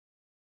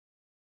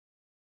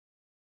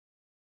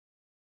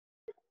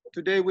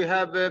Today we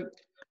have a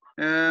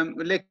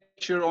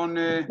lecture on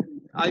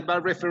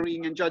AIBA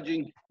refereeing and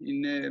judging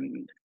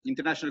in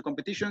international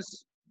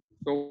competitions.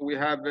 So we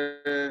have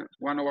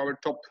one of our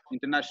top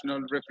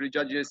international referee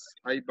judges,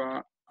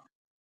 AIBA,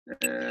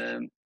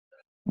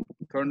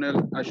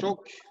 Colonel Ashok.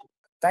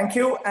 Thank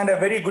you, and a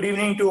very good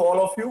evening to all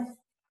of you.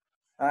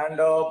 And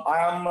I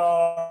am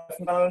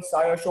Colonel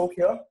Ashok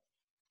here,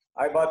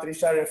 AIBA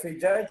 3-star referee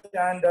judge,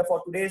 and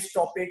for today's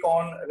topic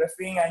on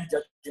refereeing and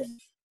judging.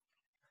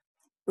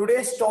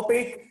 Today's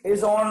topic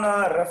is on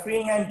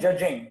refereeing and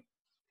judging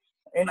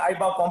in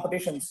AIBA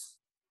competitions.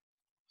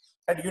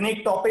 A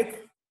unique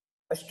topic,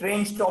 a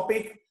strange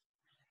topic,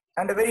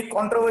 and a very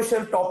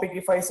controversial topic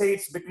if I say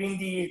it's between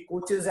the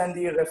coaches and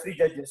the referee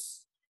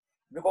judges.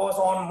 Because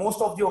on most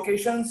of the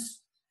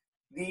occasions,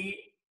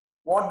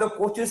 what the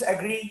coaches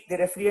agree, the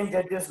referee and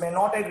judges may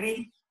not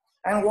agree,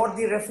 and what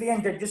the referee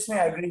and judges may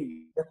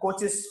agree, the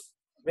coaches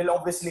will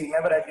obviously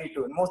never agree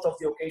to in most of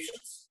the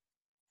occasions.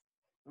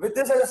 With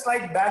this as a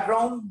slight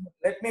background,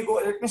 let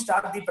me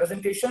start the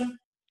presentation.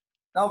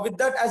 Now with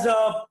that as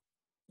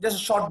just a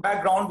short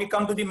background, we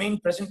come to the main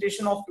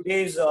presentation of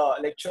today's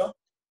lecture.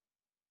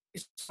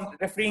 It's on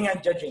refereeing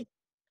and judging.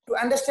 To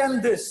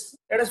understand this,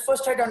 let us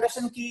first try to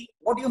understand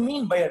what do you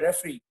mean by a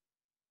referee?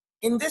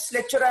 In this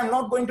lecture, I'm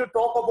not going to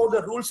talk about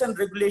the rules and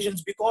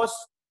regulations because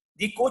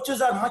the coaches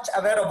are much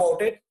aware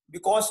about it,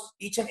 because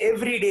each and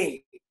every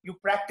day you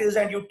practice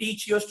and you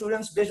teach your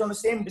students based on the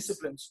same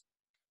disciplines.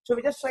 So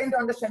we're just trying to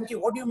understand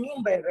what do you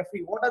mean by a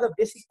referee? What are the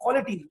basic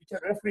qualities which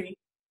a referee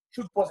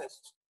should possess?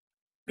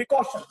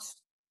 Precautions.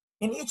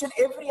 In each and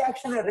every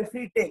action a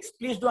referee takes,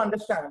 please do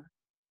understand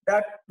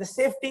that the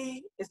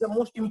safety is the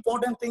most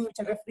important thing which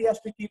a referee has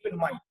to keep in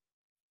mind.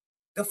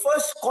 The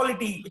first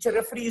quality which a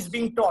referee is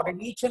being taught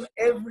in each and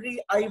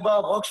every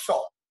AIBA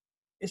workshop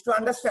is to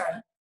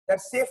understand that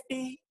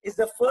safety is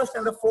the first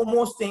and the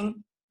foremost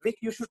thing which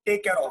you should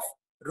take care of.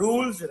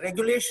 Rules,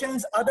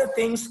 regulations, other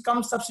things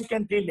come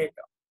subsequently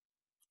later.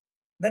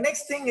 The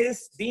next thing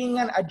is being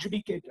an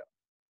adjudicator.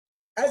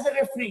 As a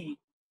referee,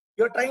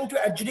 you're trying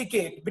to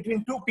adjudicate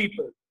between two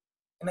people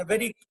in a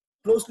very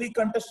closely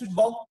contested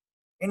bout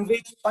in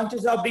which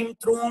punches are being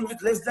thrown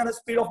with less than a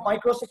speed of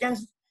microseconds.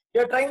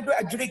 You're trying to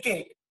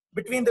adjudicate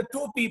between the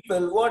two people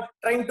who are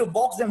trying to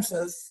box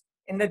themselves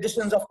in the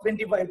distance of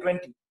 20 by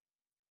 20.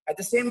 At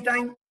the same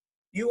time,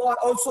 you are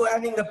also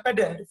having a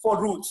pedant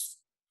for rules.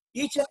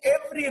 Each and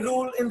every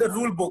rule in the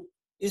rule book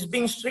is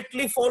being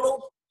strictly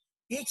followed.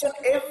 Each and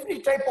every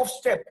type of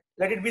step,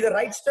 let it be the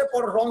right step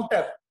or a wrong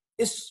step,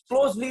 is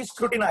closely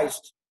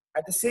scrutinized.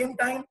 At the same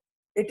time,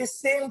 it is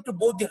same to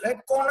both the red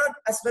corner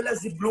as well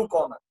as the blue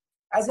corner.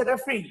 As a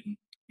referee,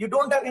 you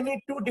don't have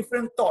any two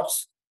different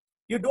thoughts.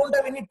 You don't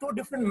have any two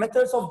different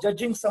methods of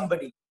judging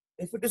somebody.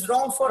 If it is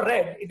wrong for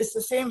red, it is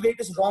the same way it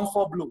is wrong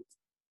for blue.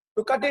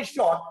 To cut it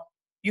short,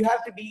 you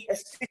have to be a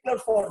stickler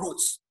for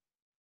rules.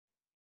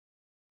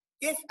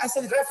 If as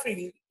a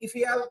referee, if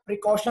you have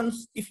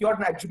precautions, if you are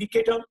an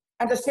adjudicator,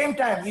 at the same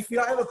time, if you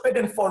have a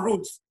pedant for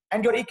rules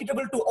and you're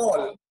equitable to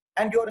all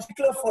and you're a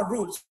stickler for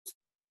rules,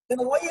 then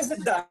why is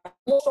it that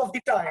most of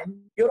the time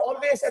you're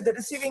always at the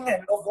receiving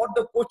end of what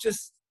the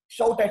coaches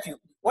shout at you?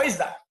 Why is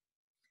that?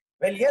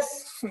 Well,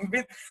 yes,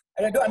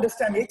 I do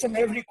understand each and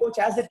every coach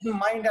has it in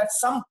mind at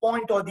some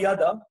point or the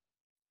other.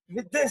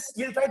 With this,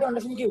 we'll try to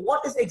understand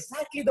what is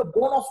exactly the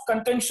bone of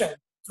contention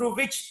through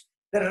which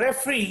the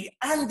referee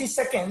and the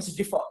seconds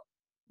differ.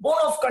 Bone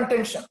of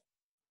contention.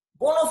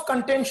 Bone of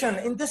contention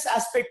in this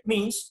aspect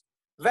means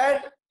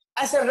where,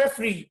 as a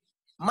referee,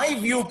 my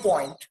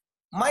viewpoint,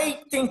 my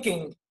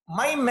thinking,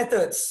 my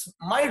methods,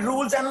 my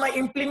rules and my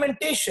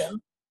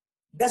implementation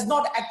does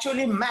not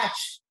actually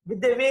match with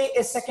the way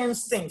a second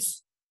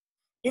thinks.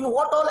 In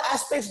what all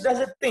aspects does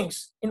it think?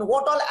 In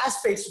what all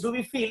aspects do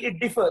we feel it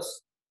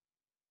differs?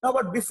 Now,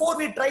 but before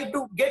we try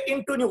to get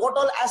into what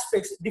all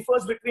aspects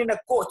differs between a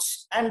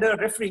coach and a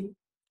referee,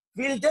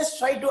 we'll just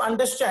try to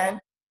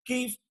understand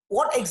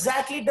what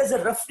exactly does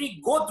a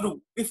referee go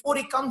through before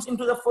he comes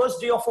into the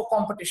first day of a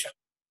competition.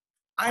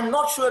 I'm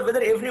not sure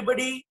whether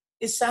everybody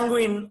is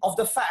sanguine of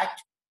the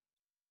fact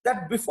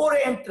that before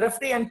a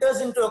referee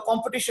enters into a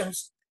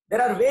competitions,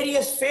 there are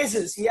various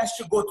phases he has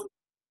to go through.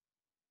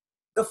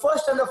 The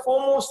first and the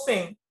foremost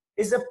thing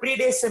is a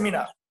pre-day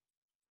seminar.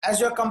 As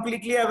you're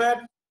completely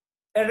aware,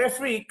 a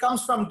referee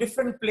comes from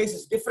different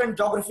places, different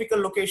geographical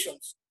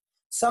locations.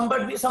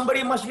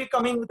 Somebody must be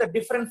coming with a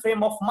different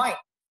frame of mind.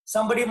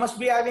 Somebody must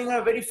be having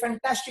a very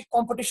fantastic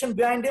competition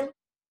behind him.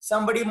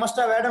 Somebody must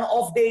have had an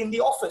off day in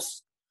the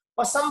office.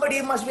 Or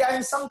somebody must be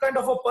having some kind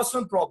of a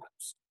personal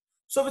problems.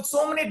 So with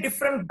so many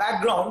different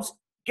backgrounds,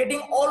 getting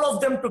all of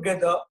them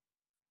together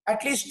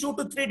at least 2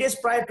 to 3 days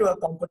prior to a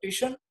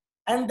competition,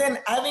 and then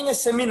having a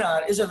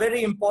seminar is a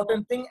very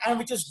important thing, and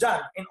which is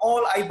done in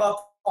all AIBA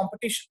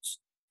competitions.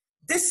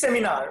 This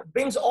seminar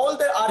brings all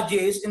the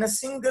RJs in a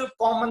single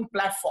common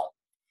platform.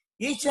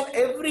 Each and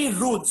every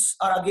rules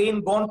are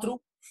again gone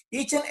through.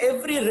 Each and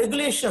every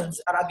regulations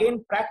are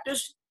again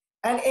practiced,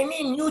 and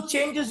any new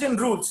changes in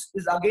rules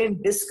is again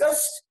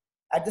discussed.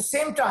 At the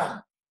same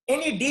time,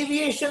 any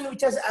deviation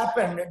which has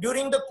happened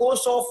during the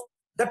course of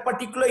that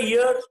particular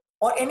year,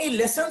 or any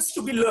lessons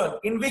to be learned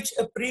in which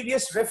a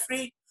previous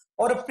referee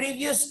or a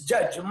previous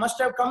judge must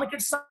have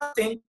committed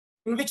something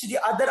in which the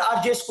other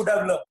RJs could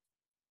have learned.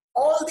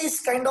 All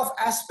these kind of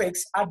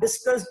aspects are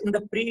discussed in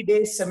the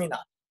pre-day seminar.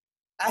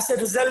 As a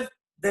result,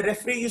 the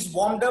referee is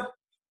warmed up,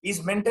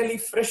 is mentally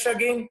fresh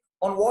again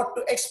on what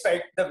to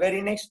expect the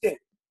very next day.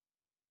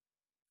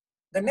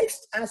 The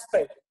next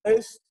aspect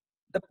is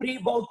the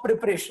pre-bout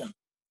preparation.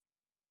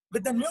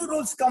 With the new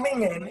rules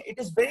coming in, it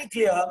is very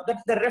clear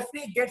that the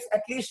referee gets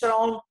at least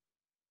around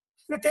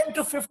 10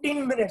 to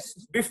 15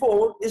 minutes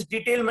before his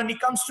detail, when he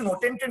comes to know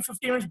 10 to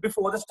 15 minutes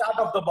before the start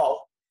of the bout,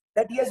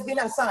 that he has been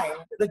assigned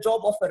the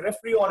job of a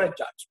referee or a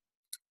judge.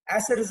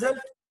 As a result,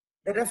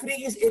 the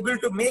referee is able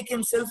to make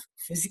himself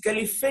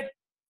physically fit,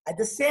 at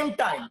the same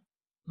time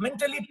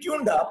mentally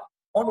tuned up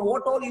on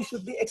what all he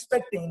should be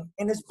expecting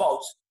in his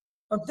bouts.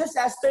 Now, this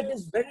aspect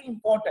is very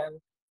important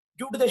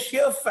due to the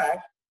sheer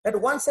fact that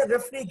once a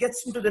referee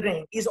gets into the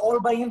ring, he's all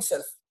by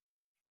himself,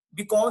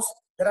 because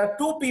there are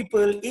two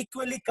people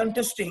equally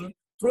contesting,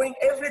 throwing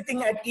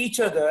everything at each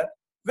other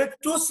with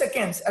 2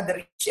 seconds at the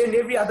each and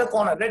every other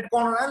corner, red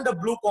corner and the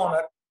blue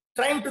corner,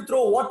 trying to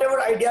throw whatever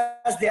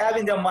ideas they have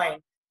in their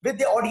mind with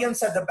the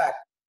audience at the back.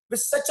 With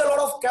such a lot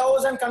of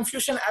chaos and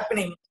confusion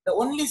happening, the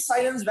only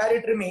silence where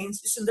it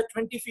remains is in the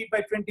 20 feet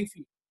by 20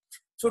 feet.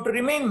 So to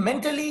remain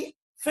mentally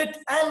fit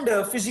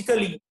and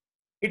physically,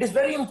 it is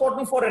very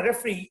important for a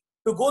referee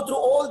to go through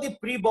all the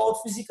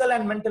pre-bout physical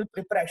and mental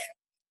preparation.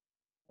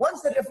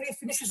 Once the referee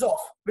finishes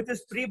off with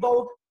his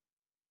pre-bout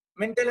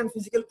mental and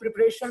physical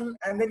preparation,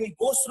 and then he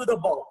goes through the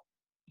bout,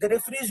 the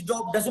referee's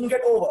job doesn't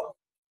get over.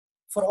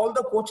 For all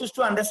the coaches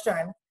to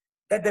understand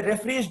that the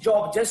referee's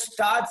job just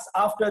starts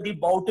after the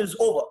bout is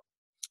over.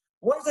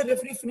 Once the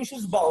referee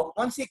finishes bout,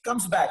 once he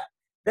comes back,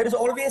 there is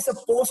always a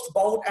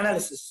post-bout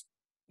analysis.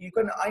 You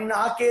can, in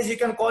our case, you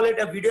can call it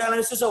a video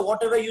analysis or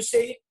whatever you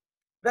say,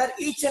 where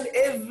each and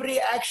every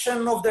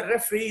action of the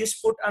referee is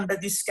put under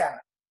the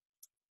scanner.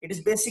 It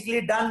is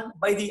basically done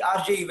by the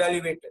RJ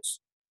evaluators.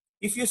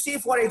 If you see,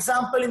 for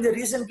example, in the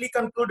recently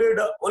concluded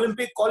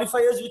Olympic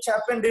qualifiers, which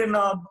happened in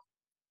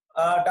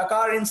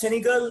Dakar in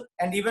Senegal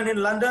and even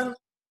in London,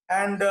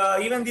 and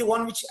even the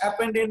one which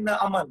happened in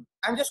Amman.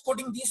 I'm just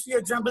quoting these few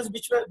examples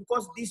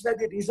because these were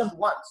the recent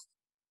ones.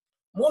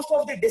 Most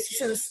of the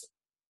decisions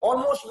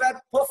almost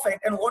were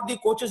perfect and what the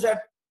coaches had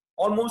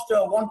almost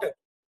wanted.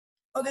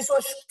 Now, this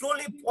was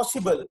truly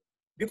possible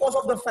because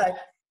of the fact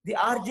the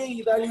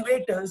RJ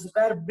evaluators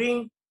were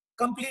being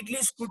completely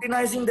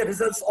scrutinizing the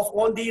results of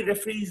all the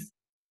referees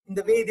in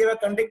the way they were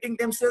conducting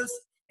themselves,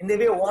 in the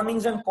way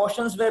warnings and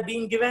cautions were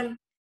being given,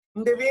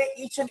 in the way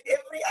each and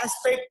every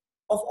aspect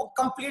of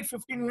a complete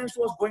 15 minutes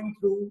was going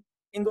through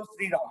in those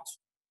 3 rounds.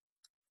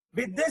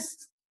 With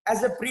this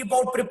as a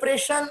pre-bout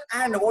preparation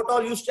and what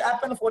all used to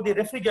happen for the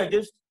referee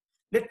judges,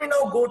 let me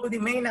now go to the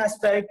main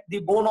aspect, the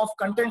bone of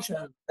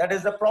contention. That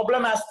is the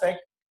problem aspect,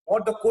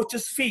 what the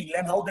coaches feel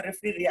and how the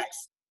referee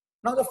reacts.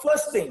 Now, the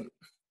first thing,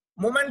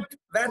 moment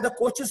where the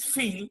coaches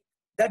feel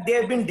that they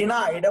have been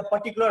denied a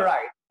particular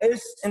right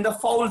is in the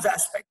fouls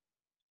aspect.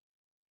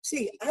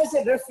 See, as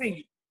a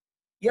referee,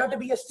 you have to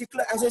be a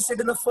stickler, as I said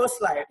in the first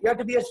slide, you have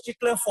to be a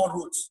stickler for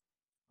rules.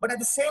 But at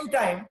the same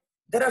time,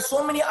 there are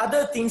so many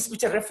other things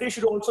which a referee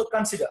should also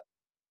consider.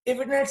 If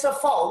it's a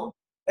foul,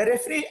 a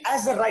referee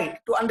has the right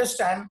to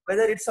understand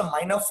whether it's a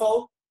minor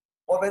foul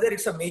or whether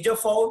it's a major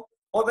foul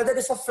or whether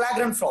it's a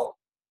flagrant foul.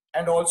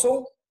 And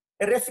also,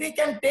 a referee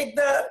can take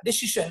the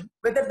decision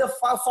whether the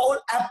foul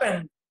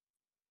happened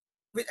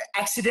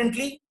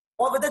accidentally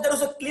or whether there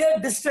was a clear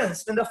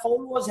distance when the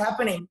foul was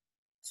happening,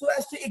 so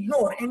as to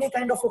ignore any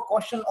kind of a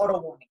caution or a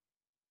warning.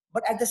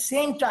 But at the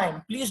same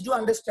time, please do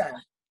understand,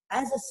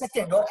 as a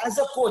second or as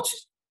a coach,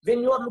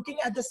 when you are looking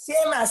at the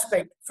same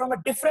aspect from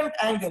a different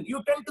angle,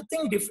 you tend to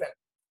think different.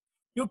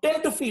 You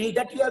tend to feel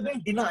that you have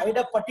been denied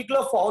a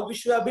particular foul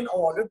which you have been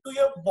awarded to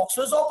your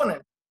boxer's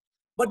opponent.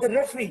 But the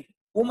referee,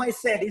 whom I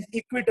said is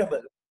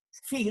equitable,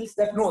 feels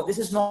that no, this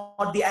is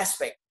not the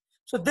aspect.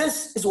 So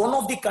this is one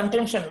of the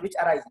contention which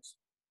arises.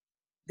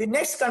 The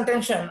next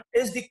contention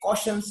is the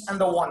cautions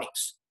and the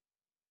warnings.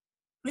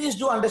 Please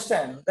do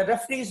understand the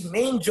referee's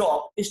main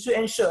job is to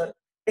ensure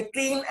a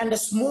clean and a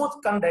smooth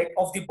conduct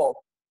of the bout.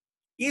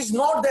 He is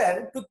not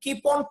there to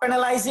keep on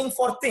penalizing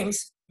for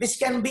things which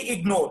can be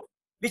ignored,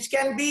 which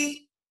can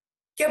be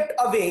kept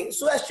away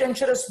so as to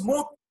ensure a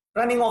smooth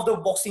running of the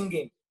boxing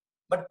game.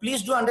 But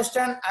please do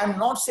understand, I'm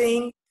not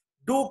saying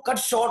do cut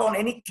short on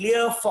any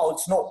clear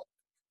fouls. No.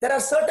 There are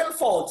certain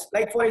fouls,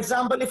 like for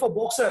example, if a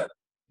boxer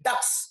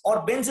ducks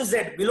or bends his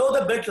head below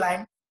the belt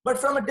line, but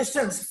from a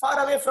distance far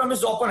away from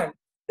his opponent,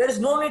 there is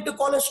no need to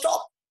call a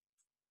stop.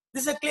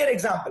 This is a clear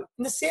example.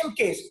 In the same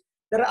case,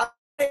 there are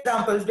other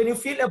examples when you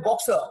feel a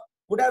boxer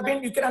would have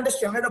been, you can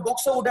understand that a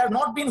boxer would have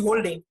not been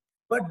holding,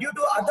 but due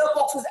to other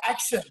boxer's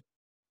action,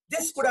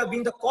 this could have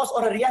been the cause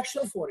or a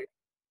reaction for it.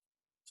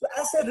 So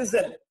as a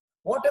result,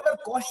 whatever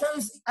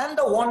cautions and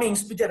the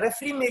warnings which a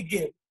referee may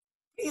give,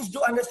 please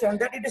do understand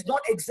that it is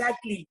not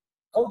exactly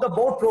how the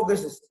bout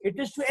progresses. It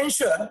is to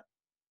ensure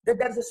that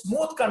there is a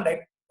smooth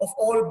conduct of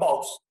all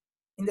bouts.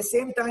 In the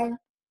same time,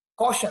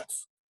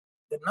 cautions.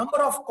 The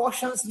number of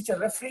cautions which a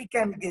referee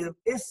can give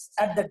is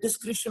at the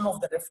discretion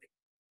of the referee.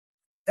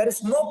 There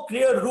is no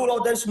clear rule,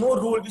 or there is no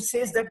rule which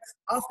says that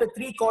after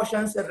 3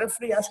 cautions, the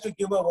referee has to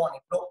give a warning.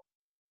 No.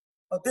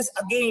 This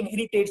again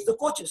irritates the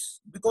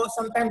coaches, because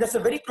sometimes there's a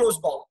very close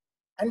bout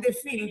and they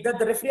feel that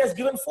the referee has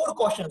given 4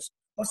 cautions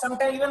or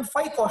sometimes even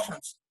 5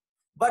 cautions.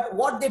 But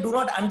what they do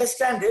not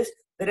understand is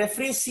the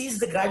referee sees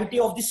the gravity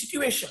of the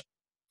situation,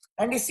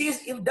 and he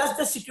sees if does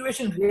the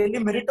situation really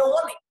merit a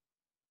warning.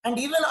 And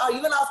even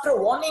after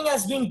a warning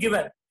has been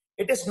given,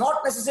 it is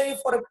not necessary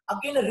for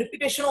again a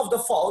repetition of the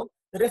foul.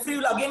 The referee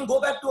will again go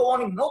back to a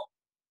warning. No.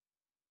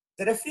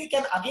 The referee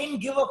can again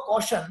give a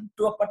caution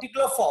to a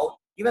particular foul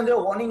even though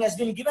a warning has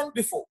been given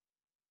before.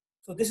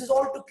 So this is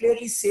all to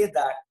clearly say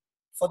that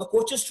for the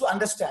coaches to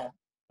understand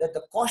that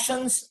the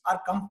cautions are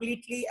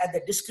completely at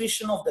the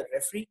discretion of the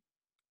referee.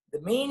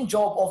 The main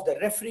job of the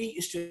referee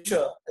is to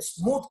ensure a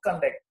smooth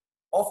conduct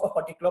of a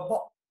particular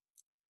bout.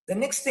 The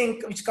next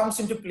thing which comes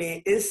into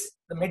play is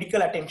the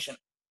medical attention.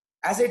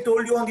 As I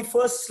told you on the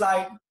first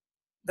slide,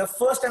 the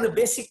first and the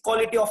basic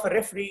quality of a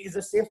referee is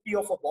the safety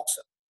of a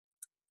boxer.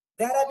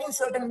 There have been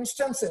certain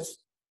instances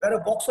where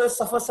a boxer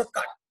suffers a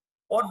cut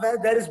or where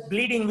there is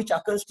bleeding which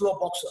occurs to a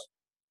boxer,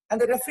 and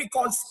the referee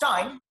calls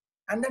time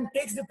and then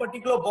takes the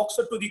particular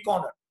boxer to the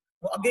corner.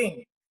 Now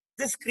again,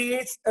 this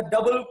creates a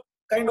double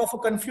kind of a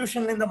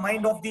confusion in the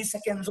mind of these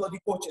seconds or the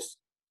coaches.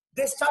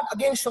 They start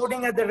again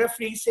shouting at the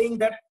referee saying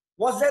that,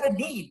 was there a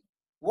need?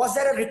 Was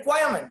there a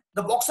requirement?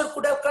 The boxer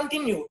could have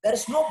continued. There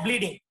is no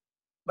bleeding.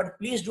 But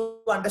please do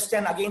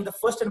understand again the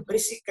first and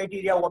basic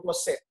criteria what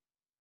was said.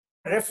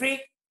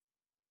 Referee,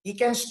 he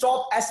can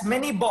stop as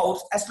many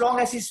bouts as long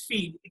as he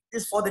feels it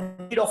is for the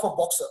need of a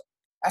boxer.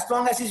 As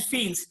long as he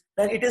feels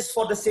that it is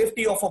for the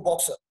safety of a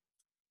boxer.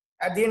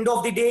 At the end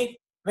of the day,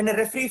 when a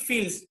referee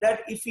feels that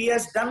if he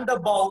has done the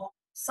bout,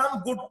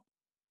 some good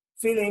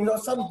feelings or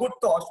some good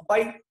thoughts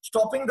by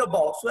stopping the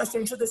bout so as to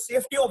ensure the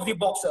safety of the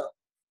boxer,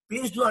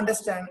 please do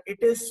understand it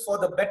is for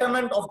the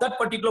betterment of that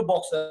particular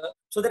boxer,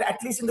 so that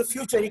at least in the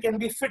future he can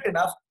be fit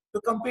enough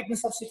to compete in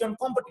subsequent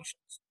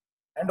competitions.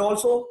 And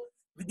also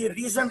with the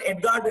recent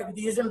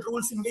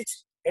rules in which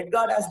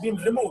Edgard has been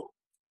removed,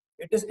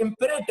 it is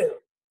imperative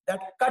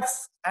that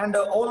cuts and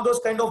all those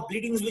kind of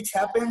bleedings which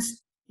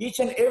happens, each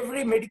and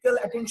every medical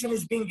attention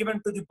is being given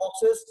to the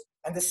boxers,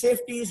 and the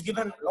safety is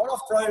given a lot of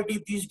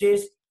priority these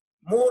days,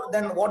 more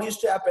than what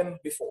used to happen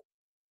before.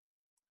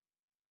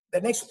 The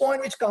next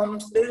point which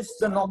comes is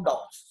the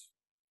knockdowns.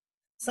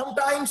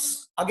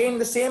 Sometimes, again,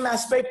 the same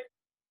aspect,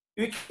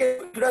 you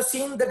could have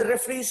seen that the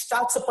referee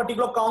starts a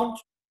particular count,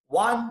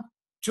 1,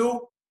 2,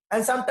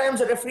 and sometimes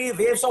the referee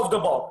waves off the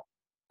bout.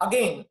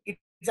 Again, it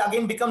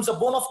again becomes a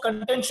bone of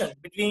contention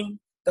between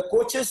the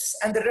coaches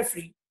and the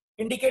referee,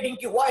 indicating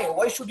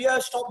why should you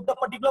have stopped the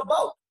particular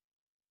bout?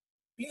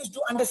 Please do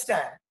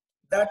understand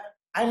that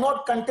I'm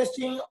not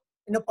contesting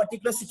in a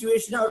particular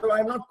situation, or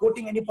I'm not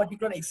quoting any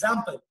particular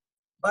example,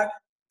 but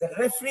the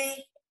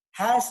referee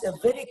has a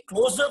very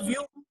closer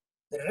view.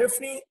 The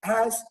referee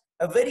has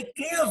a very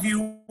clear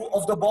view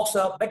of the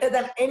boxer, better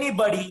than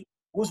anybody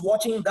who's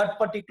watching that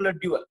particular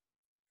duel.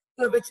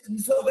 So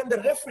when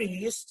the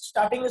referee is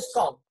starting his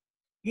count,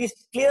 he is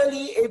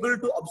clearly able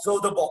to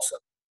observe the boxer.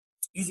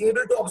 He's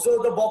able to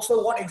observe the boxer,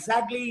 what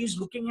exactly he's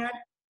looking at.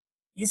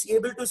 He's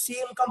able to see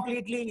him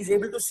completely. He's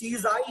able to see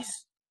his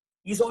eyes.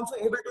 He's also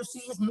able to see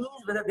his knees,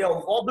 whether they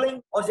are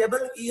wobbling, or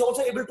he's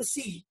also able to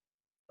see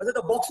whether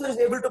the boxer is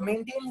able to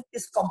maintain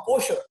his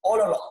composure all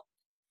along.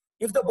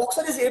 If the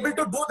boxer is able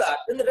to do that,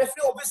 then the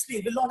referee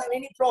obviously will not have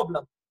any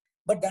problem.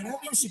 But there have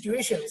been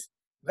situations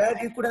where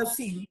you could have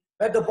seen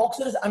where the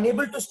boxer is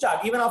unable to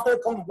start even after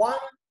count 1,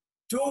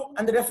 2,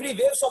 and the referee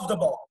waves off the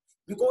ball.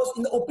 Because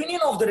in the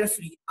opinion of the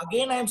referee,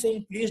 again I am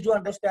saying, please do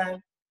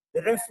understand,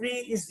 the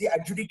referee is the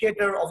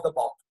adjudicator of the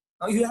bout.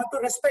 Now you have to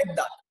respect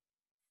that.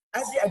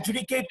 As the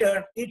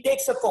adjudicator, he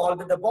takes a call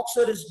that the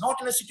boxer is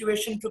not in a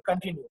situation to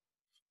continue,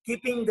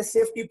 keeping the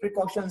safety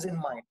precautions in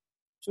mind.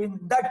 So in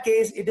that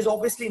case, it is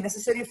obviously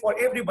necessary for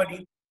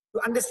everybody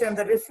to understand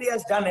the referee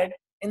has done it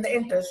in the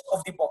interest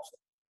of the boxer.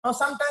 Now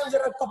sometimes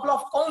there are a couple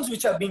of counts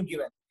which are being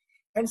given,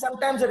 and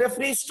sometimes the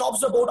referee stops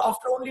the bout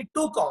after only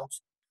 2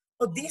 counts.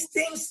 So these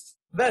things,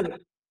 well,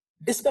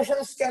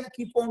 discussions can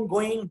keep on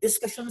going,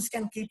 discussions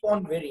can keep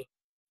on varying.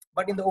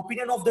 But in the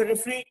opinion of the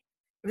referee,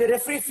 if the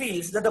referee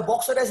feels that the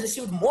boxer has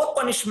received more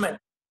punishment,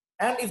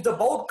 and if the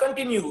bout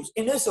continues,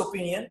 in his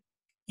opinion,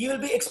 he will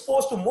be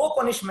exposed to more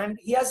punishment,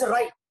 he has a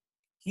right.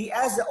 He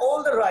has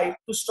all the right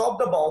to stop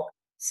the bout,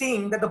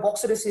 seeing that the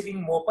boxer is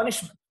receiving more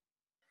punishment.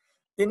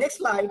 The next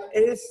slide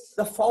is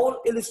the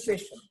foul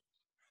illustration.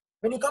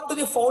 When you come to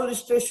the foul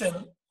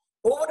illustration,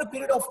 over a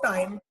period of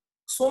time,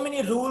 so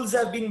many rules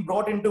have been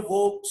brought into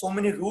vogue, so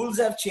many rules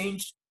have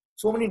changed,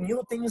 so many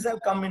new things have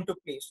come into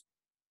place.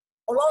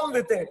 Along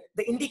with it,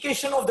 the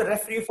indication of the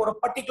referee for a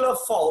particular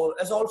foul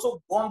has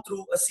also gone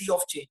through a sea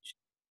of change,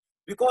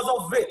 because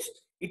of which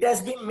it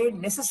has been made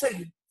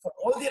necessary for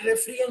all the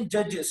referee and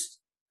judges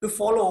to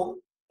follow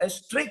a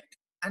strict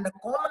and a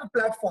common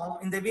platform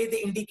in the way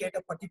they indicate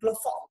a particular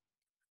foul.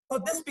 Now,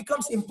 this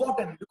becomes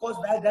important because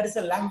where there is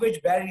a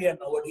language barrier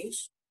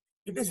nowadays,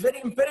 it is very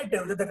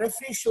imperative that the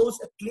referee shows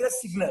a clear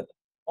signal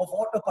of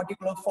what a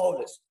particular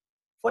foul is.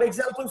 For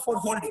example, for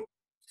holding.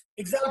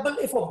 Example,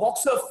 if a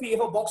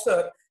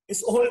boxer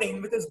is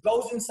holding with his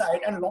gloves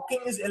inside and locking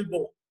his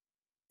elbow,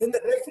 then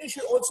the referee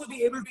should also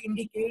be able to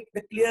indicate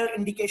the clear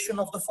indication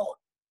of the foul.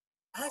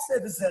 As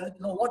a result,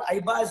 what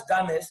AIBA has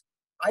done is,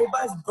 AIBA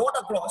has brought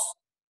across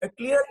a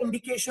clear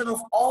indication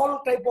of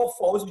all type of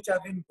fouls which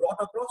have been brought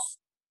across,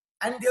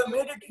 and they have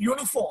made it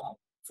uniform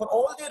for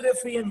all the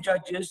referee and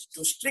judges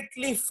to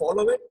strictly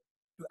follow it,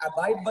 to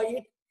abide by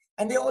it,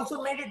 and they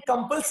also made it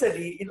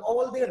compulsory in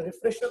all their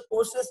refresher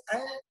courses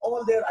and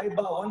all their AIBA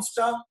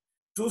 1-star,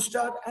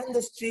 2-star, and the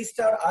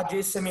 3-star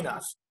RJ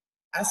seminars.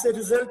 As a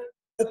result,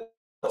 the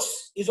coach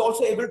is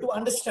also able to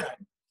understand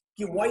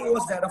why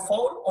was there a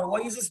foul, or why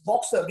is this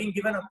boxer being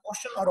given a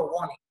caution or a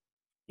warning.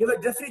 If a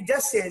referee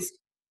just says,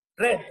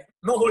 red,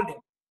 no holding,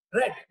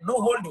 red,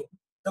 no holding,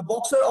 the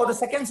boxer or the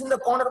seconds in the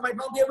corner might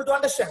not be able to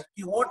understand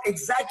what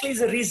exactly is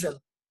the reason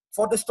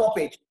for the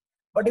stoppage.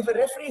 But if a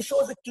referee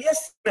shows a clear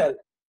signal,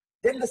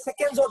 then the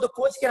seconds or the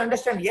coach can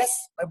understand, yes,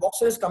 my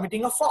boxer is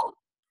committing a foul.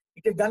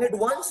 He has done it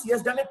once, he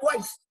has done it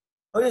twice.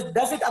 Now, if he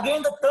does it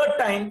again the third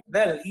time,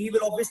 well, he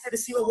will obviously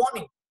receive a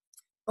warning.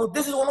 Now,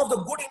 this is one of the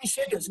good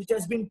initiatives which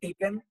has been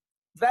taken,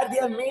 where they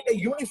have made a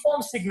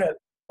uniform signal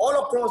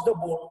all across the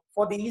board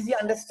for the easy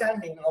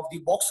understanding of the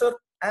boxer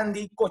and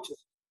the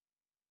coaches.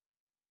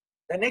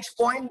 The next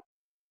point,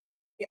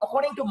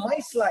 according to my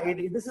slide,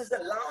 this is the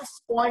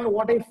last point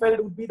what I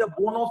felt would be the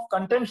bone of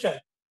contention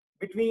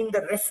between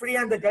the referee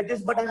and the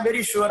judges, but I'm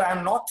very sure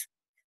I'm not,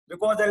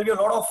 because there will be a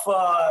lot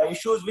of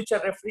issues which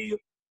a referee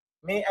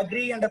may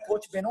agree and a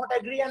coach may not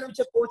agree, and which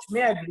a coach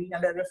may agree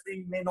and a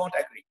referee may not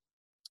agree.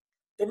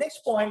 The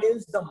next point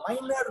is the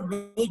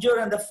minor, major,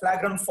 and the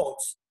flagrant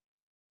fouls.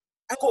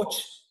 As a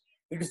coach,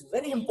 it is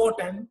very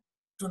important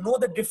to know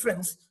the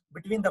difference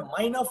between the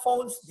minor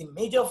fouls, the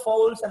major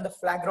fouls, and the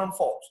flagrant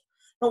fouls.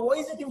 Now, why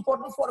is it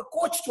important for a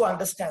coach to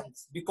understand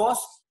this? Because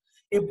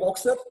a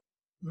boxer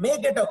may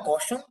get a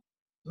caution,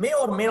 may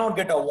or may not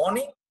get a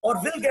warning, or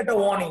will get a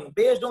warning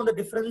based on the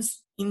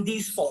difference in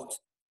these fouls.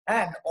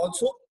 And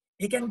also,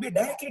 he can be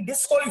directly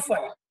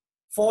disqualified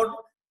for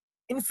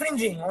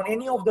infringing on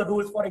any of the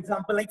rules, for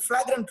example, like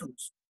flagrant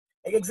rules.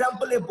 Like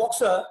example, a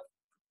boxer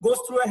goes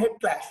through a head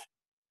clash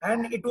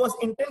and it was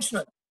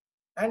intentional.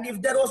 And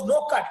if there was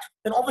no cut,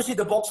 then obviously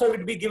the boxer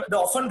would be given, the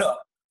offender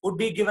would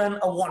be given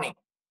a warning.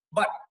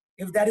 But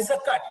if there is a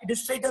cut, it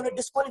is straight away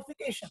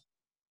disqualification.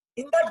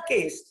 In that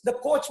case, the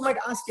coach might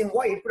ask him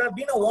why it would have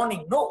been a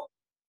warning. No,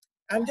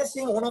 I'm just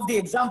saying one of the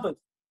examples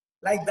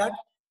like that.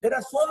 There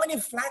are so many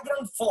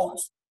flagrant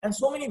fouls and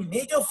so many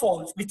major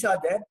fouls which are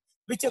there,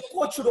 which a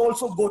coach should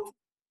also go to.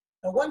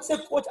 Now, once a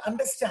coach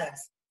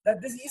understands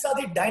that these are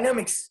the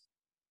dynamics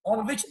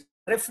on which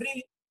the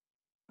referee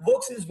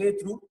works his way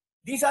through,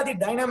 these are the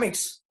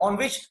dynamics on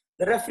which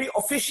the referee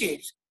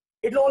officiates,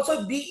 it will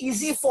also be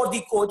easy for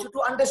the coach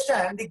to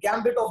understand the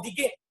gambit of the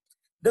game.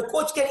 The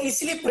coach can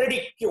easily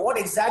predict what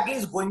exactly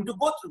is going to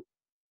go through.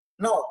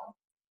 Now,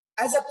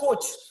 as a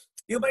coach,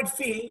 you might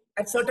feel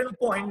at certain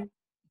point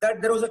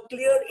that there was a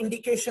clear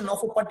indication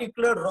of a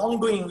particular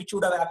wrongdoing which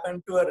would have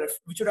happened to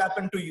which would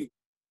happen to you.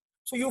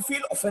 So you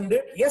feel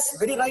offended. Yes,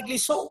 very rightly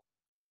so.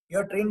 You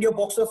have trained your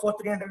boxer for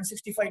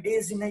 365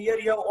 days in a year.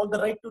 You have all the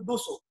right to do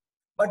so.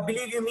 But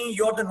believe you me,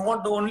 you're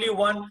not the only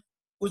one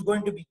who's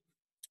going to be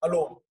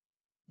alone.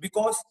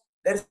 Because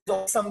there is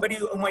somebody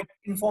who might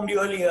inform you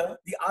earlier,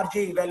 the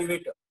RJ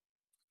evaluator.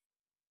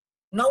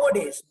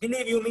 Nowadays,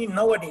 believe you me,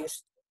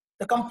 nowadays,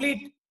 the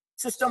complete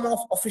system of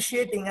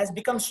officiating has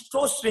become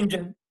so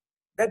stringent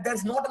that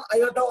there's not an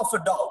iota of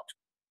a doubt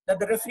that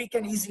the referee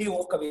can easily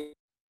walk away.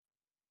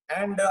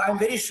 And I'm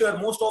very sure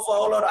most of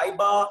all our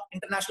AIBA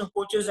international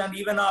coaches and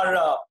even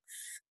our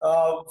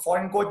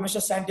foreign coach,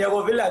 Mr.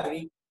 Santiago, will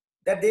agree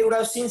that they would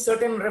have seen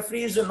certain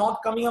referees not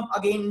coming up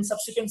again in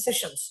subsequent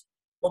sessions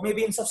or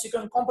maybe in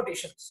subsequent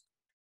competitions.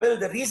 Well,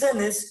 the reason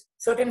is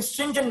certain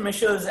stringent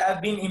measures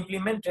have been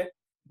implemented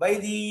by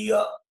the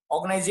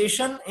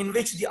organization in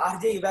which the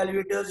RJ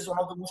evaluators is one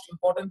of the most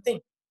important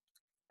things.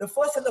 The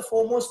first and the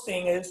foremost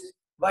thing is,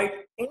 by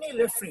any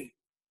referee,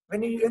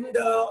 when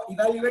the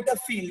evaluator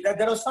feels that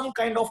there was some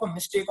kind of a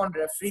mistake on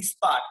referee's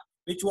part,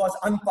 which was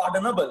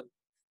unpardonable,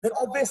 then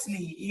obviously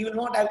he will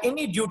not have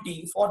any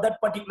duty for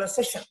that particular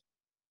session.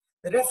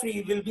 The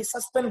referee will be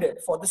suspended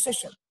for the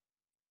session.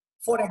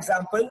 For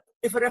example,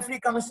 if a referee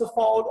commits a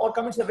foul or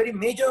commits a very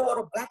major or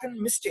a blatant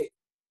mistake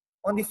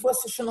on the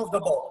first session of the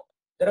bout,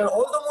 there are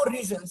all the more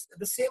reasons that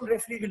the same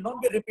referee will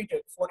not be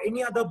repeated for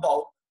any other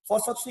bout for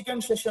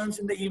subsequent sessions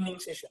in the evening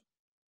session.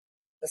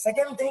 The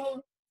second thing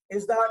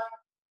is that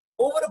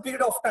over a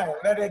period of time,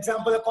 where, for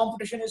example, a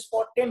competition is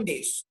for 10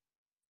 days,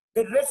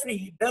 the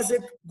referee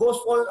goes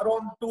for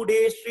around 2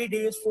 days, 3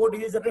 days, 4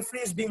 days, the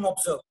referee is being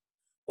observed.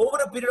 Over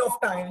a period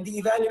of time,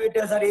 the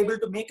evaluators are able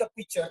to make a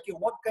picture of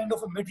what kind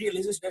of a material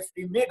is this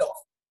referee made of.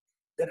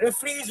 The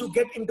referees who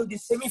get into the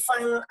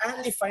semi-final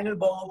and the final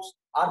bouts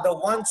are the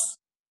ones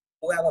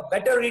who have a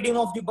better reading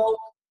of the bout,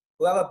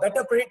 who have a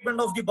better predicament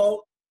of the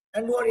bout,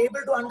 and who are able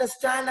to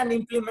understand and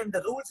implement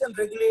the rules and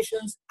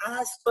regulations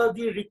as per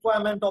the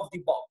requirement of the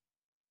bout.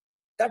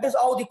 That is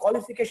how the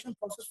qualification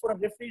process for a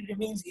referee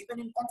remains even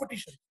in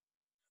competition.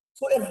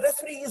 So a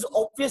referee is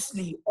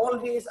obviously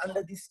always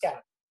under the scan.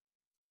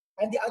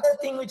 And the other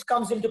thing which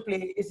comes into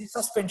play is the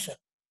suspension.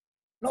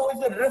 Now,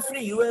 if the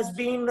referee who has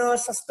been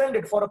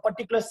suspended for a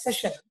particular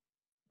session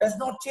does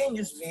not change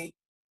his way,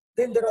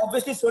 then there are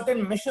obviously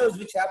certain measures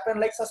which happen,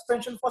 like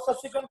suspension for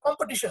subsequent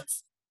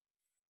competitions,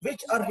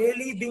 which are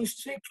really being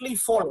strictly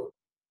followed.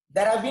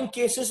 There have been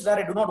cases where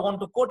I do not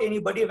want to quote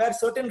anybody, where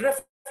certain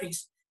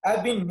referees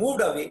have been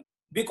moved away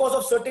because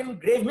of certain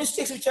grave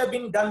mistakes which have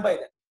been done by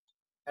them.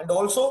 And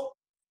also,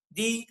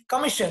 the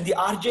commission, the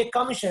RJ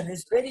commission,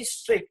 is very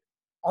strict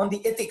on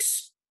the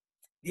ethics.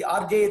 The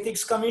RJ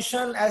Ethics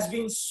Commission has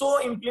been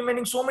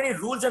implementing so many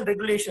rules and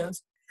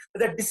regulations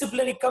that the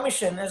disciplinary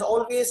commission has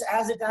always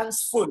has its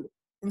hands full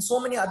in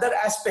so many other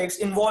aspects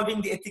involving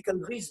the ethical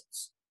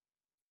reasons.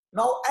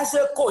 Now, as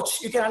a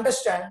coach, you can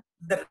understand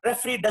the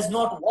referee does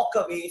not walk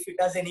away if he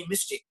does any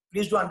mistake.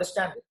 Please do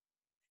understand it.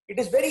 It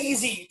is very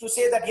easy to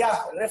say that,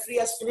 yeah, referee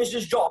has finished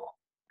his job.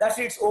 That's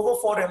it, it's over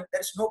for him.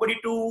 There's nobody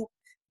to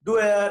do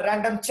a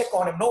random check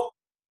on him. No.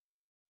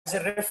 As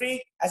a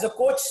referee, as a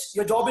coach,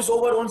 your job is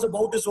over once the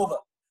bout is over.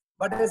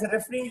 But as a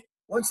referee,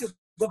 once you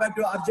go back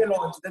to RJ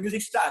launch, the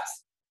music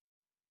starts.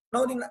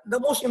 Now, the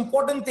most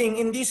important thing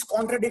in these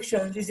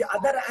contradictions is the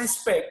other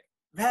aspect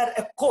where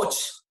a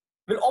coach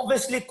will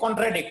obviously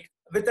contradict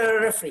with a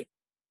referee.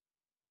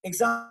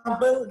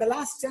 Example, the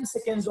last 10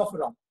 seconds of a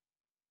round.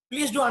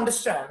 Please do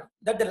understand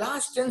that the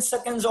last 10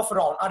 seconds of a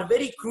round are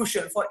very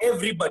crucial for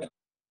everybody.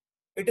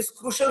 It is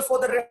crucial for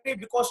the referee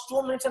because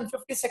 2 minutes and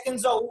 50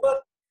 seconds are over.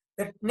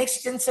 The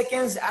next 10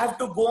 seconds have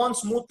to go on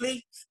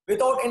smoothly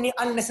without any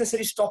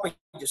unnecessary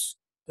stoppages.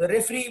 The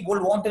referee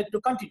will want it to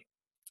continue.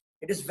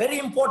 It is very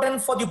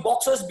important for the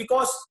boxers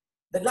because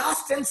the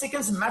last 10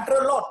 seconds matter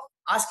a lot.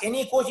 Ask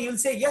any coach, he will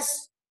say,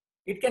 yes,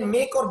 it can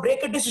make or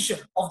break a decision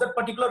of that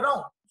particular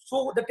round.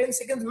 So the 10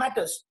 seconds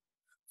matters.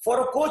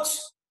 For a coach,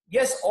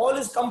 yes, all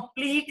his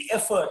complete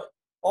effort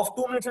of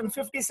 2 minutes and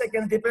 50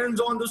 seconds depends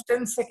on those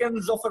 10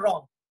 seconds of a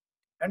round.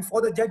 And for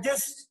the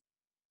judges,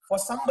 for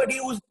somebody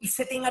who's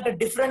sitting at a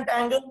different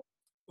angle,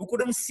 who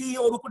couldn't see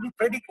or who couldn't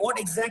predict what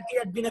exactly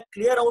had been a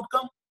clear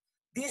outcome,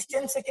 these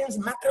 10 seconds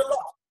matter a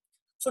lot.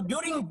 So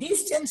during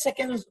these 10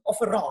 seconds of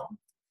a round,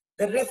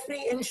 the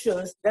referee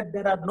ensures that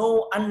there are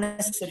no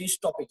unnecessary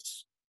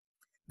stoppages.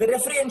 The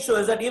referee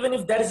ensures that even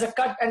if there is a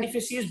cut and if he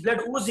sees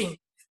blood oozing,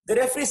 the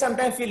referee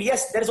sometimes feels,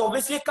 yes, there is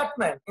obviously a cut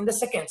man in the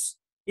seconds.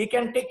 He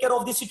can take care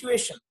of the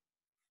situation.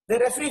 The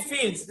referee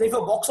feels that if a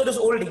boxer is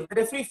holding, the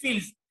referee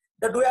feels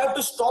that do I have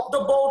to stop the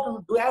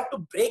bout? Do I have to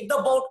break the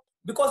bout?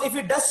 Because if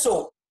he does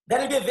so, there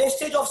will be a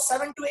wastage of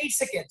 7 to 8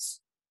 seconds.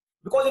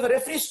 Because if a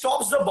referee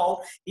stops the bout,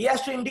 he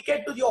has to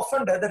indicate to the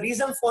offender the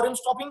reason for him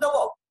stopping the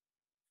bout.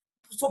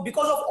 So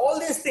because of all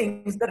these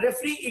things, the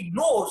referee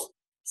ignores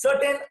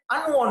certain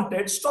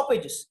unwanted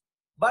stoppages.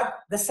 But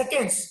the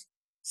seconds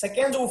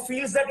who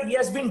feels that he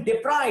has been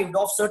deprived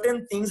of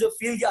certain things,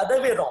 feel the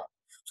other way around.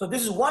 So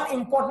this is one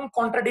important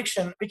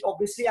contradiction which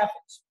obviously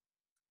happens.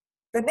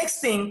 The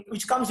next thing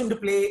which comes into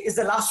play is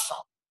the last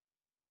round.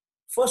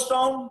 First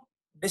round,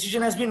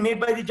 decision has been made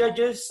by the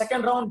judges.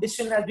 Second round,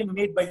 decision has been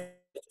made by the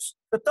judges.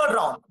 The third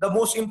round, the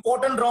most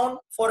important round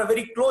for a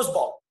very close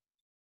bout,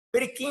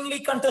 very keenly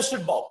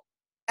contested bout.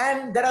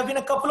 And there have been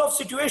a couple of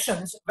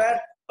situations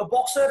where a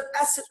boxer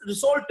has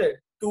resorted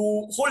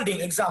to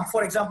holding,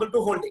 for example,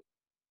 to holding.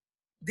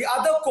 The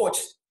other coach,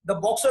 the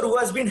boxer who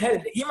has been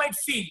held, he might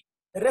feel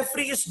the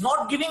referee is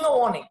not giving a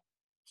warning.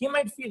 He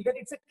might feel that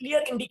it's a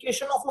clear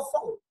indication of a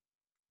foul.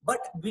 But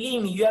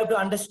believe me, you have to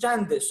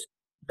understand this,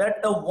 that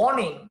a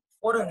warning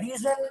for a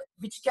reason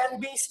which can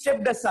be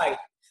stepped aside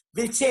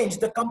will change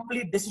the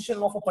complete decision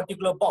of a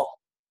particular bout.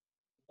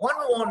 One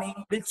warning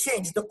will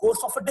change the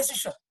course of a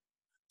decision.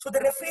 So the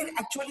referee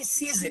actually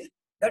sees it,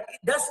 that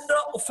does the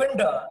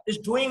offender is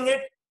doing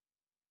it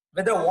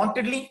whether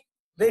wantedly,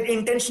 whether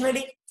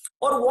intentionally,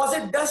 or was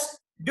it just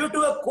due to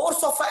a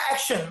course of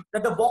action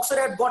that the boxer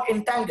had got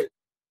entangled.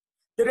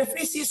 The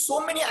referee sees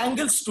so many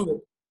angles to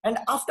it, and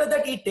after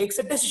that he takes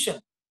a decision.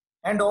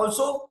 And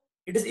also,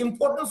 it is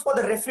important for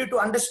the referee to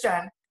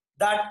understand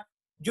that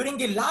during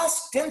the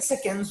last 10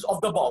 seconds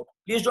of the bout,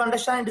 please do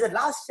understand, in the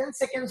last 10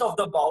 seconds of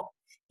the bout,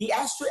 he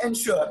has to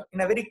ensure in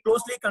a very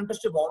closely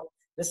contested bout,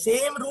 the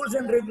same rules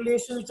and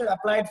regulations which are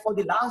applied for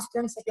the last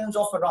 10 seconds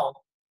of a round,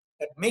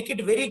 that make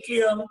it very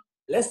clear,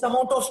 less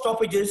amount of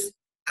stoppages,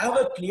 have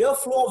a clear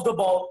flow of the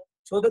bout,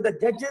 so that the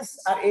judges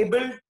are able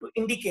to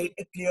indicate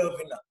a clear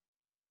winner.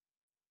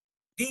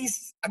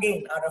 These,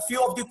 again, are a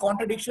few of the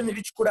contradictions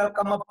which could have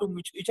come up to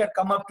me, which had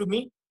come up to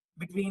me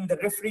between the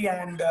referee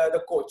and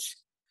the coach.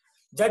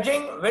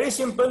 Judging, very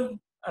simple,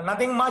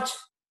 nothing much.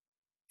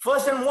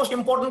 First and most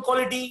important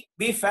quality,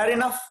 be fair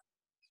enough.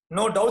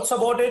 No doubts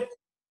about it.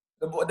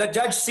 The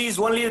judge sees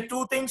only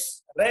two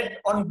things, red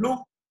on blue.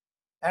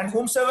 and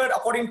whomsoever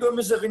according to him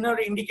is the winner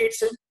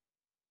indicates him.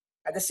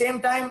 At the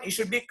same time, he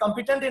should be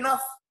competent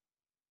enough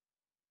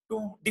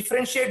to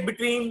differentiate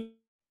between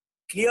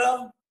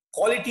clear,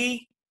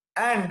 quality,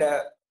 and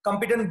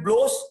competent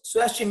blows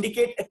so as to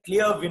indicate a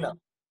clear winner.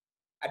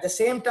 At the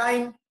same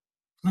time,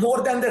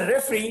 more than the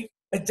referee,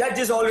 the judge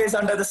is always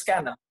under the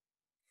scanner.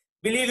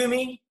 Believe you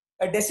me,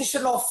 a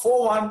decision of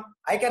 4-1,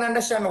 I can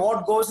understand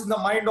what goes in the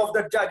mind of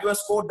the judge who has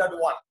scored that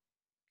one.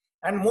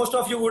 And most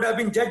of you would have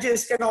been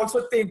judges, can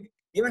also think,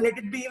 even let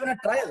it be even a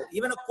trial.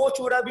 Even a coach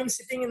would have been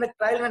sitting in the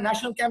trial in a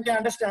national camp can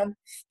understand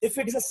if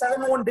it is a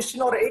 7-1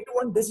 decision or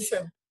 8-1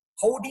 decision,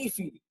 how do you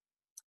feel?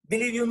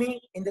 Believe you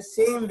me, in the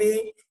same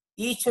way,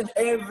 each and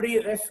every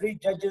referee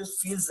judges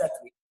feels that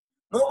way.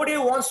 Nobody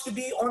wants to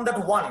be on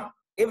that one.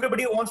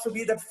 Everybody wants to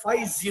be that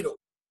 5-0.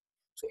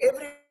 So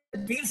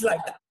everyone feels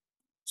like that.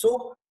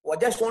 So I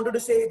just wanted to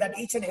say that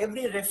each and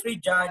every referee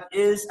judge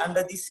is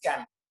under the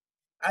scan.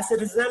 As a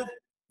result,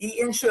 he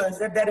ensures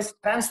that there is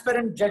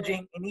transparent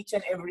judging in each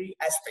and every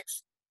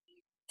aspect.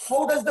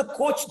 How does the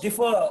coach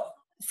differ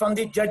from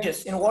the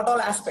judges in what all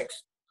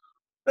aspects?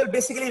 Well,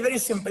 basically very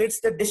simple. It's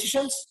the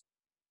decisions.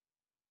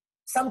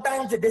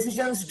 Sometimes the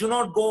decisions do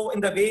not go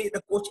in the way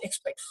the coach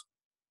expects.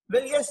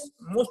 Well, yes,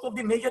 most of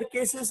the major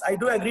cases, I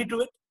do agree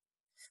to it,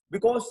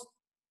 because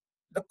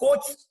the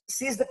coach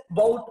sees the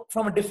bout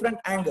from a different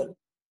angle.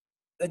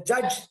 The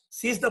judge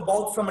sees the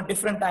bout from a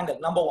different angle,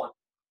 number one.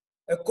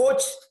 A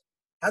coach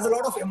has a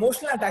lot of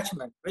emotional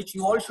attachment, which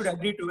you all should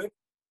agree to it.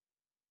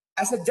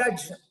 As a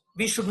judge,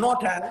 we should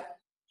not have,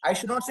 I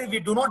should not say we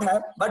do not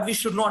have, but we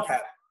should not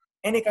have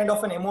any kind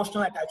of an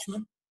emotional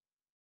attachment.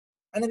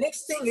 And the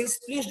next thing is,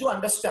 please do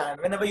understand,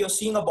 whenever you're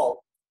seeing a bout,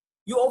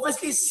 you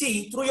obviously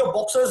see through your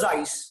boxer's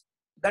eyes.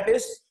 That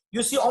is,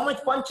 you see how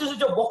much punches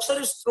your boxer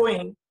is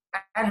throwing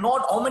and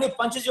not how many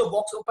punches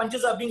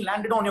punches are being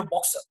landed on your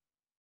boxer.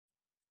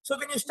 So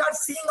when you start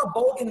seeing a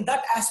bout in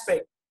that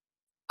aspect,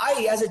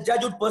 I as a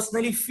judge would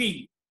personally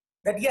feel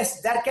that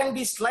yes, there can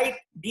be slight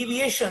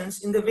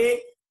deviations in the way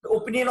the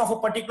opinion of a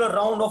particular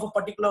round of a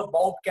particular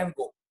bout can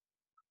go.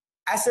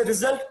 As a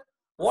result,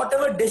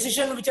 whatever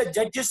decision which a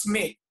judges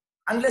make,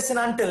 unless and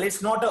until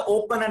it's not an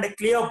open and a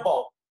clear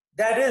bout,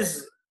 there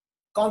is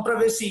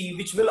controversy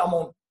which will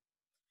amount.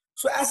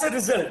 So as a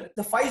result,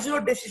 the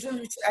 5-0 decisions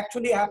which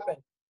actually happen,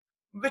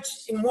 which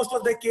in most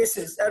of the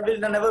cases will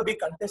never be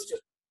contested.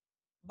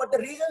 But the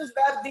reasons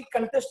where the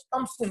contest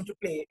comes into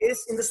play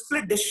is in the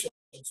split decisions.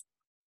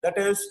 That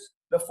is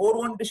the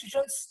 4-1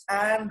 decisions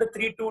and the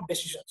 3-2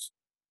 decisions.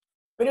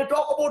 When you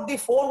talk about the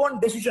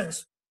 4-1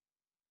 decisions,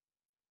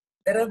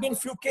 there have been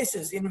few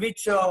cases in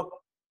which the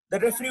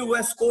referee who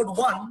has scored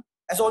 1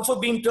 has also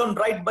been turned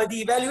right by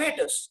the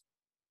evaluators.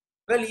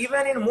 Well,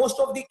 even in most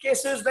of the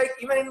cases, like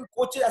even in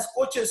coaches, as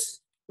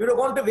coaches, you would have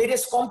gone to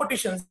various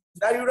competitions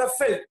where you would have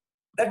felt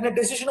that in a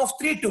decision of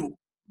 3-2,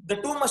 the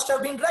 2 must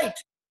have been right.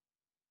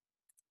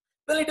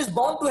 Well, it is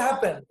bound to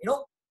happen. You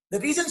know, the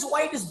reasons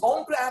why it is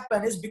bound to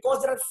happen is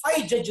because there are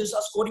 5 judges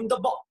are scoring the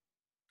bout.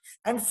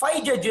 And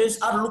 5 judges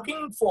are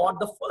looking for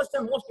the first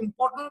and most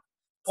important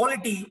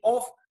quality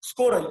of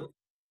scoring.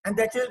 And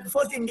that is,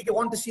 first thing they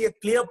want to see a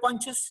clear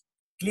punches,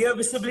 clear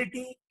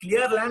visibility,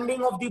 clear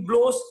landing of the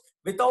blows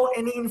without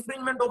any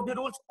infringement of the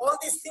rules. All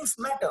these things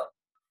matter.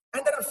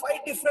 And there are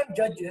 5 different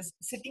judges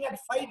sitting at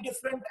 5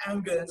 different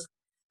angles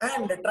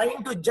and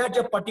trying to judge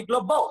a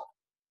particular bout.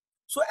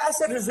 So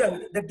as a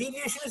result, the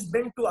deviation is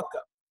bound to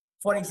occur.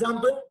 For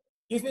example,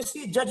 if you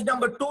see judge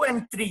number 2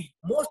 and 3,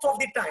 most of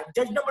the time,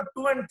 judge number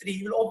 2 and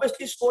 3 will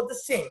obviously score the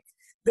same.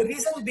 The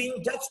reason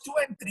being judge 2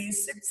 and 3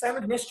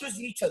 sit next to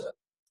each other.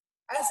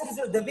 As a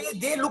result, the way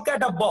they look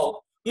at a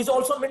bout is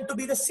also meant to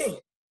be the same.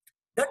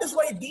 That is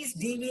why these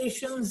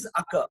deviations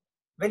occur.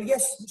 Well,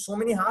 yes, so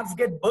many hearts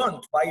get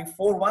burnt by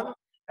 4-1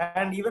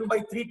 and even by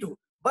 3-2.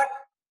 But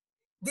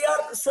there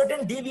are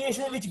certain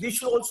deviations which we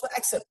should also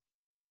accept.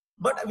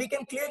 But we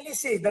can clearly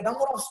say the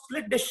number of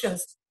split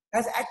decisions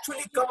has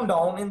actually come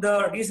down in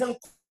the recent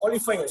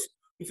qualifiers.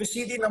 If you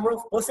see the number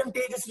of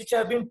percentages which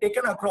have been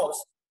taken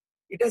across,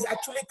 it has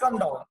actually come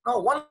down. Now,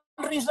 one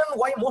reason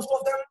why most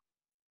of them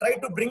try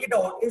to bring it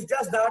out is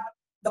just that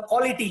the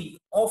quality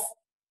of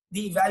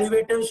the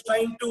evaluators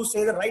trying to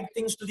say the right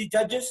things to the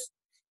judges,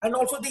 and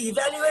also the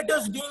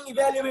evaluators being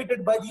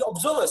evaluated by the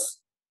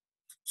observers.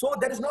 So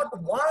there is not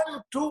 1,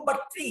 2,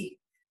 but 3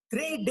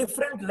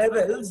 different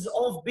levels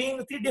of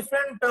being 3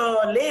 different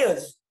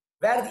layers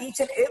where each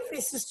and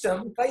every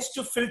system tries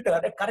to filter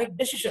a correct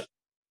decision.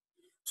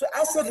 So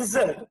as a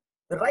result,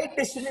 the right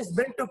decision is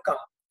meant to come.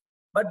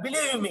 But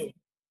believe me,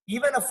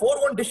 even a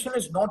 4-1 decision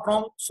is not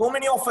wrong. So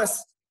many of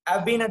us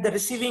have been at the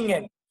receiving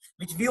end,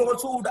 which we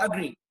also would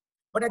agree.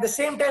 But at the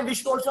same time, we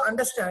should also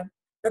understand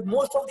that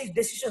most of these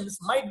decisions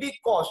might be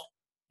caused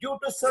due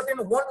to certain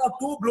 1 or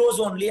 2 blows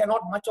only and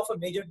not much of a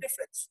major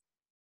difference.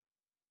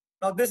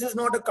 Now, this is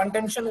not a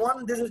contention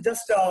one. This is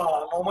just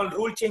a normal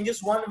rule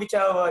changes one which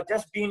have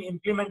just been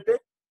implemented.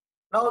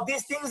 Now,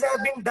 these things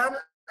have been done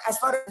as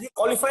far as the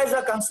qualifiers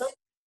are concerned.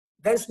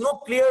 There is no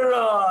clear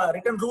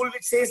written rule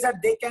which says that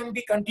they can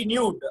be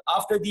continued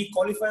after the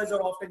qualifiers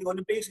or after the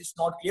Olympics. It's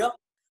not clear.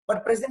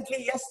 But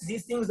presently, yes,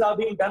 these things are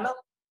being done up.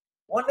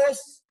 One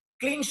is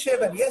clean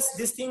shaven. Yes,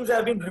 these things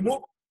have been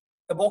removed.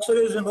 The boxer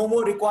is no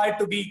more required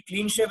to be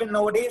clean shaven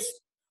nowadays.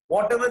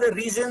 Whatever the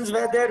reasons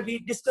were there, we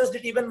discussed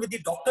it even with the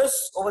doctors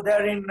over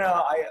there in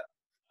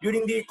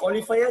during the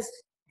qualifiers.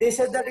 They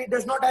said that it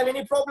does not have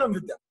any problem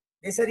with them.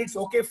 They said it's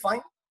okay,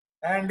 fine.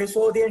 And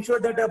so they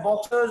ensured that the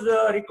boxer's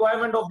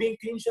requirement of being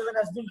clean shaven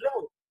has been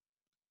removed.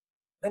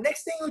 The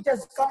next thing which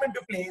has come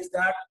into play is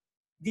that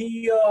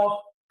the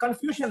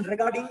confusion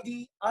regarding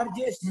the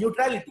RJ's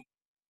neutrality.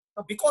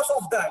 Because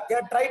of that, they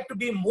have tried to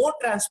be more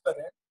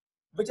transparent,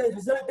 which has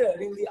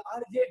resulted in the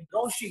RJ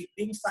draw sheet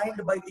being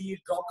signed by the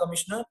draw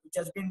commissioner, which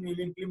has been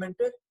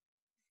implemented.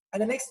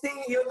 And the next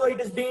thing, even though it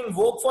is being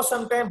worked for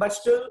some time, but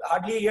still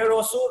hardly a year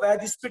or so, where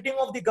the splitting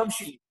of the gum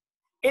shield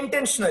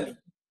intentionally,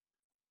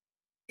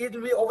 it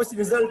will obviously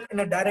result in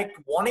a direct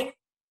warning.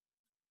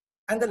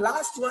 And the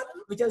last one,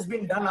 which has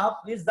been done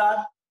up, is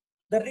that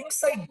the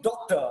ringside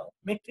doctor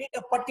may treat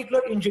a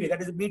particular injury,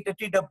 that is, may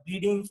treat a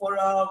bleeding for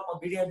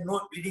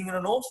bleeding in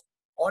a nose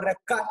or a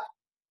cut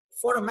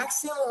for a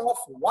maximum of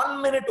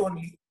 1 minute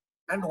only,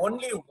 and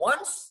only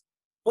once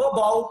per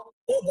bout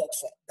per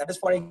boxer. That is,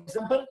 for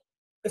example,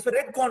 if a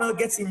red corner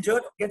gets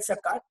injured, gets a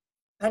cut,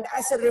 and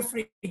as a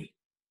referee,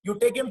 you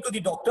take him to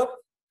the doctor,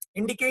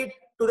 indicate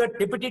to the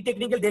deputy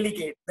technical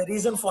delegate the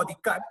reason for the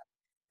cut.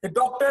 The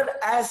doctor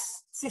has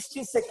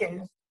 60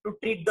 seconds to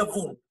treat the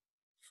wound.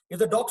 If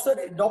the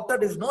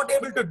doctor is not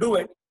able to do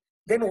it,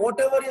 then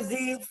whatever is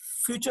the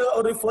future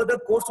or the further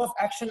course of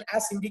action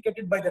as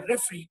indicated by the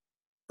referee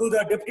to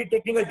the deputy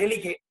technical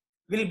delegate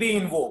will be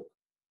invoked.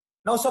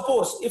 Now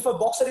suppose if a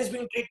boxer is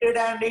being treated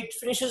and it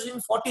finishes in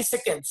 40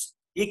 seconds,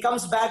 he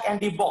comes back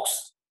and he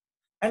boxes.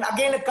 And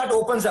again a cut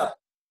opens up.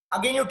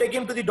 Again you take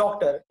him to the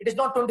doctor. It is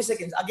not 20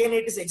 seconds. Again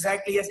it is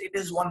exactly as it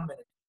is 1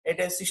 minute. It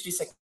is 60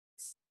 seconds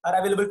are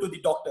available to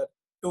the doctor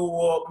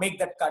to make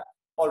that cut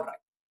all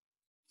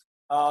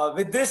right.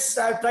 With this,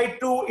 I've tried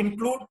to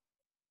include,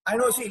 I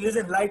know, see,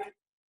 listen, like,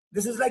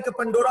 this is like a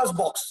Pandora's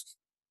box.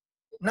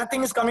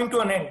 Nothing is coming to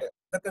an end.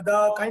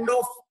 The kind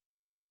of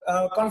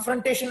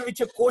confrontation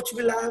which a coach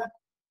will have,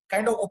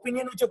 kind of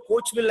opinion which a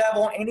coach will have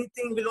on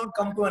anything will not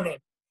come to an end.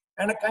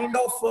 And a kind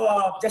of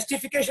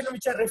justification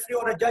which a referee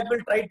or a judge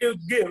will try to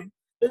give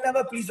will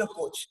never please a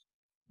coach.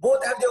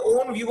 Both have their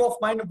own view of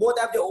mind, both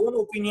have their own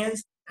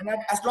opinions. And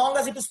as long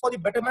as it is for the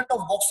betterment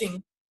of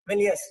boxing, well,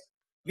 yes,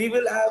 we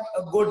will have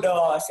a good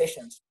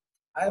sessions.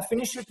 I have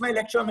finished with my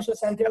lecture, Mr.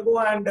 Santiago,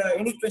 and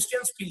any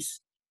questions,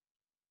 please?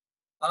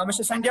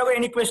 Mr. Santiago,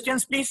 any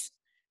questions, please?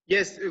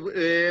 Yes.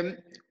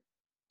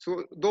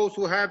 So those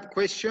who have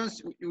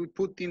questions, you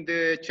put in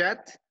the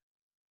chat.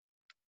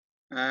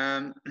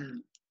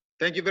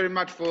 Thank you very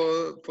much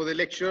for the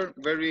lecture.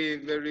 Very,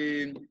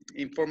 very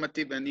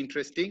informative and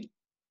interesting.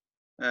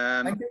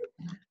 Thank you.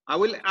 I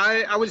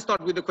will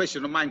start with the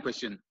question, a mine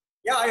question.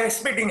 Yeah, I'm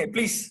expecting it.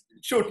 Please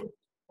shoot.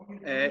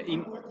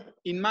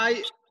 In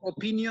my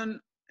opinion,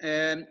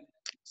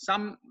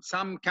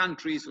 some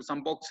countries or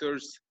some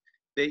boxers,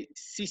 they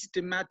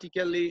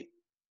systematically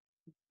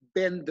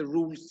bend the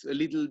rules a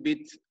little bit,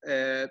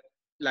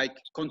 like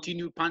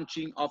continue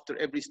punching after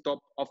every stop,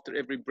 after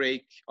every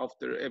break,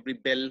 after every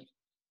bell,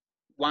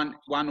 one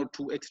or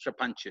two extra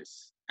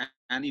punches.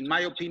 And in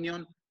my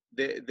opinion,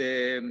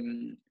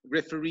 the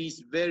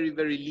referees very,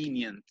 very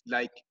lenient,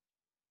 like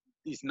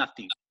it's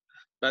nothing.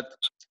 But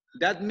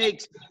that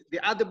makes the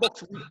other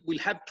boxer will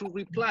have to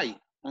reply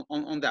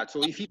on that.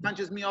 So if he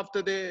punches me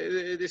after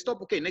the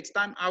stop, okay, next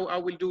time I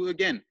will do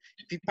again.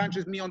 If he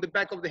punches me on the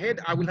back of the head,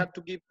 I will have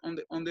to give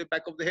on the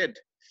back of the head.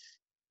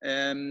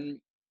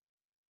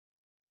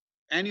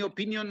 Any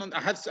opinion on? I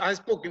have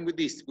spoken with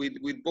this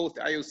with both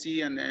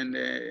IOC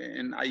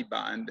and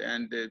AIBA,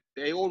 and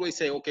they always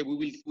say, okay,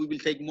 we will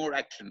take more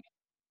action.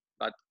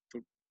 But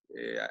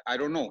I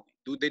don't know.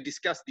 Do they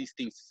discuss these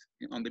things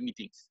on the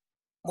meetings?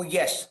 Well,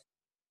 yes.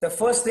 The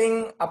first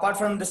thing, apart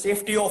from the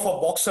safety of a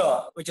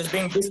boxer, which is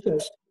being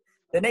discussed,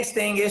 the next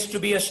thing is to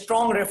be a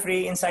strong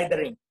referee inside the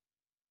ring.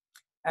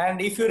 And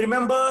if you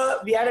remember,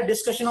 we had a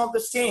discussion of the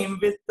same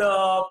with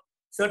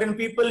certain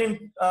people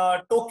in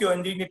Tokyo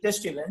in the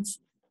test events.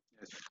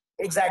 Yes.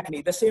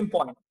 Exactly, the same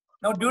point.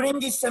 Now, during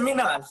these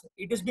seminars,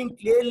 it is being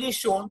clearly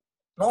shown,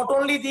 not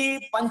only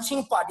the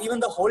punching part, even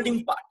the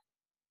holding part,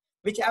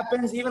 which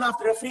happens even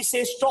after referee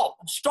says stop,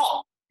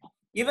 stop.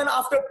 Even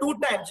after 2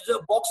 times, the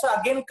boxer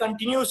again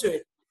continues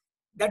it.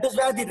 That is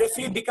where the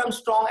referee becomes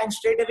strong and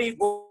straight away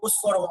goes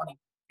for a warning.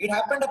 It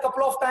happened a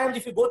couple of times.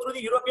 If you go through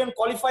the European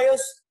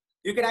qualifiers,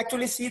 you can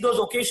actually see those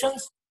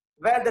occasions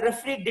where the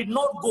referee did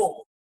not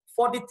go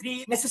for the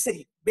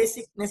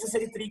basic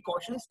necessary 3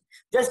 cautions.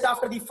 Just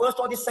after the first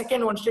or the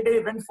second one, straight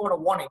away went for a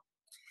warning.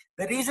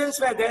 The reasons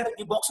were there,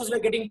 the boxers were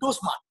getting too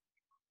smart.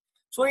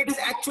 So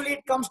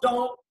it comes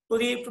down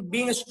to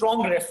being a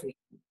strong referee.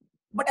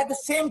 But at the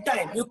same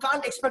time, you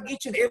can't expect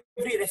each and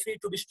every referee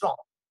to be strong,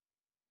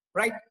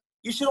 right?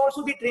 You should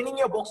also be training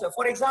your boxer.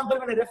 For example,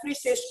 when a referee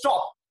says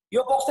stop,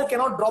 your boxer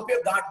cannot drop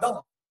your guard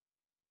down.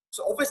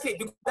 So obviously,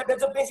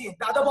 that's the basic.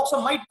 The other boxer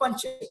might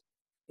punch it.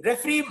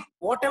 referee,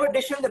 whatever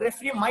decision the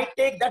referee might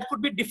take, that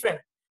could be different.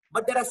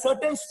 But there are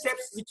certain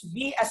steps which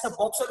we as a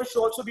boxer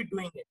should also be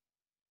doing it.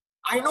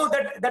 I know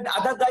that that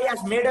other guy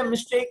has made a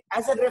mistake.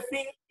 As a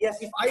referee, yes,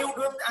 if I would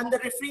win and the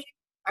referee,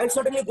 I'll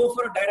certainly go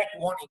for a direct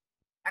warning.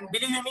 And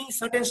believe me,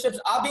 certain steps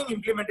are being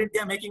implemented. They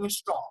are making it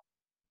strong.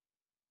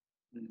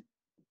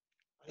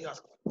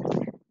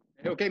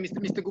 Okay,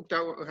 Mr.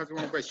 Gupta has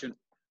one question.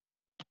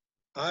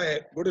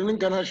 Hi, good evening,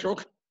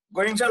 Ashok.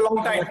 Going for a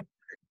long time.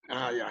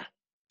 Yeah.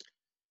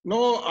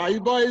 No,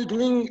 AIBA is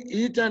doing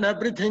each and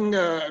everything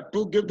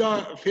to give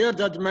the fair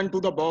judgment to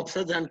the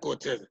boxers and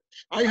coaches.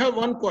 I have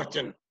one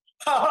question.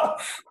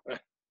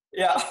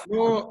 Yeah.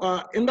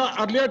 So, in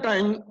the earlier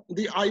time,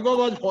 the AIBA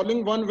was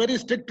following one very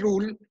strict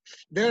rule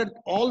that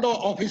all the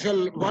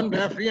official, one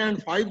referee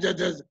and 5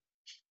 judges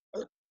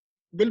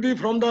will be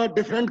from the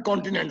different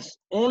continents.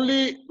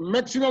 Only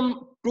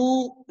maximum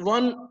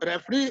 1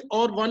 referee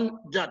or 1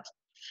 judge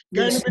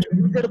can Yes. be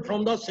recruited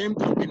from the same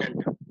continent.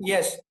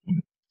 Yes.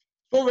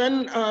 So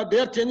when they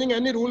are changing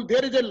any rule,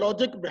 there is a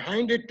logic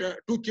behind it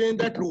to change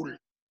that rule.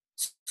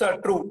 Sir,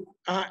 true.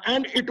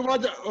 And it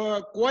was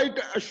quite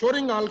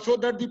assuring also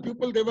that the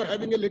people, they were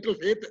having a little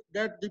faith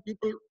that the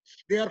people,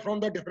 they are from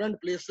the different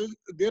places,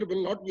 there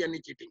will not be any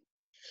cheating.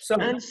 Sir,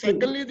 And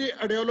secondly, the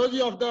ideology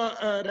of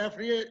the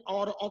referee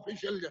or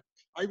official,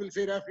 I will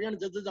say referee and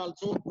judges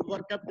also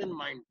were kept in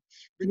mind.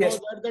 Because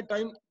yes. at that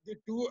time, the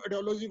 2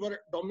 ideologies were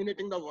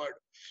dominating the world.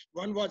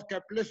 One was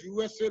capitalist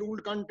USA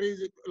ruled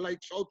countries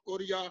like South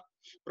Korea,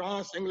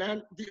 France,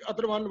 England. The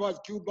other one was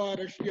Cuba,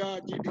 Russia,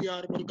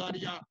 GDR,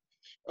 Bulgaria,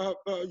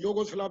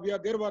 Yugoslavia.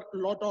 There were a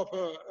lot of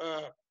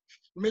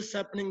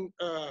mishappening,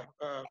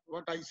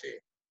 what I say.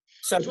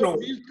 Sir, So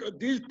true.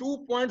 these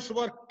 2 points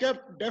were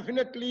kept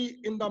definitely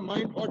in the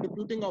mind for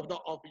deputing of the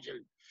official.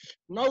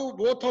 Now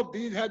both of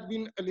these has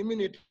been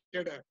eliminated.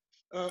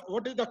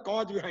 What is the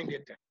cause behind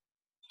it?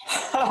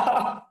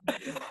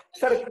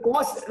 Sir,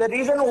 cause, the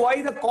reason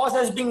why the cause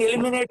has been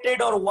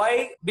eliminated or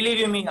why, believe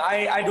you me,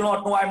 I do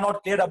not know. I'm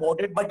not clear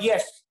about it. But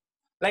yes,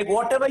 like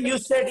whatever you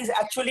said is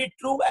actually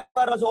true as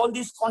far as all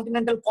these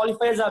continental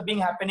qualifiers are being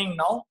happening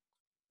now.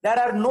 There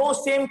are no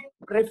same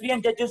referee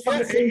and judges from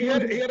the same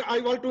Here I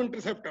want to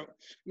intercept.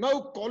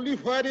 Now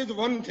qualifier is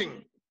one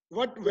thing.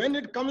 When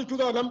it comes to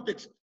the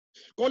Olympics,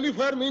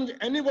 qualifier means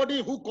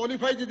anybody who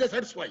qualifies is a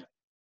satisfied.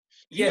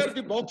 Yes. Here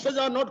the boxers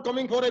are not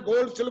coming for a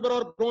gold, silver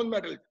or bronze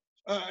medal.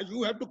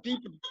 You have to keep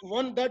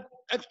that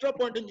extra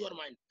point in your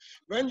mind.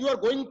 When you are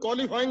going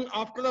qualifying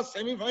after the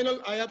semi-final,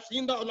 I have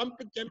seen the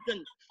Olympic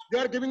champion. They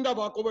are giving the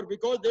walkover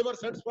because they were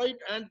satisfied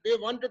and they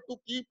wanted to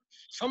keep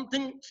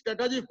something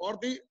strategy for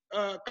the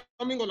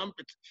coming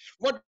Olympics.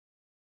 When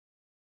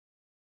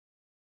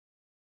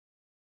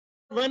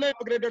I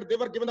upgraded, they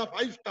were given a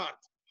 5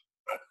 stars.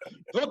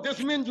 So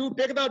this means you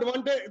take the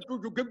advantage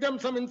to give them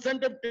some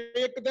incentive,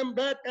 take them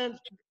back and.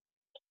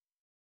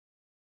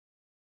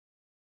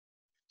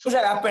 So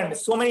that happened.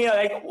 So many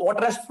like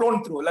water has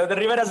flown through, like the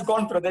river has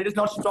gone through. That is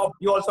not stopped.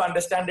 You also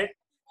understand it.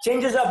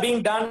 Changes are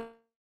being done.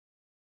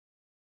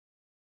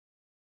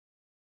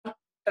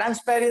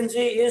 Transparency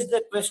is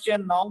the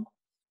question now,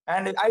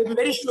 and I'm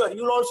very sure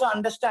you'll also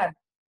understand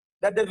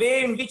that the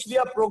way in which we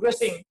are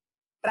progressing,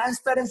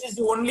 transparency is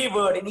the only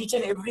word in each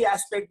and every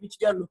aspect which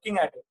we are looking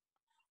at it.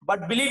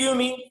 But believe you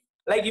me,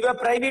 like you are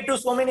privy to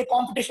so many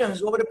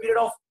competitions over a period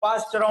of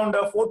past around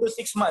 4 to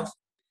 6 months.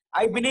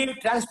 I believe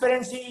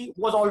transparency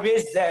was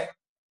always there.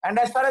 And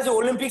as far as the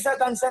Olympics are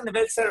concerned,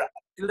 well, sir,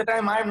 till the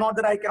time I am not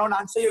that I cannot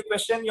answer your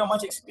question. You're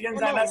much experienced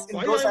than us in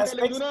those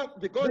aspects.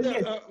 Because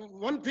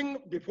one thing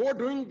before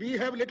doing, we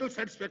have little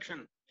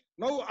satisfaction.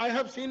 Now I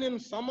have seen in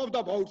some of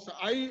the bouts,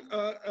 I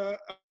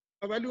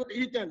evaluate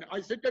each end. I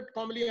sit at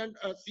calmly and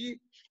see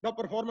the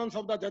performance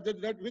of the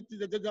judges, that which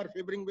judges are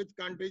favoring which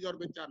countries or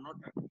which are not.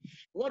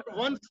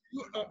 Once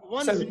you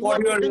are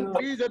putting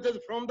 3 judges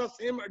from the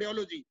same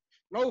ideology.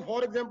 Now,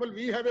 for example,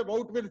 we have a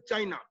bout with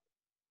China.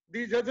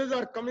 These judges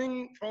are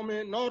coming from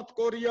North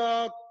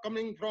Korea,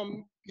 coming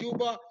from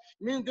Cuba.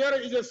 Means there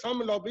is some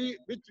lobby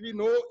which we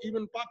know,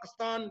 even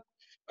Pakistan.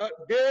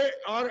 They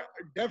are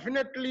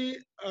definitely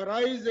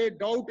raise a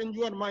doubt in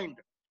your mind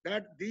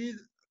that these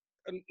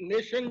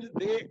nations,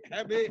 they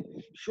have a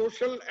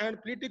social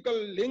and political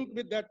link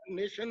with that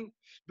nation,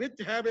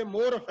 which have a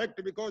more effect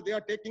because they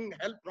are taking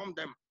help from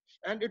them.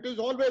 And it is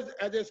always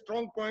as a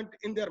strong point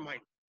in their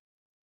mind.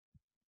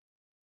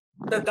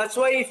 That's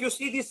why if you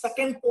see the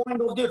second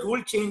point of the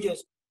rule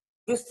changes,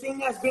 this thing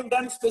has been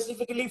done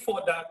specifically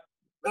for that,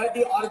 where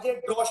the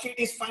RJ draw sheet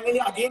is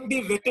finally again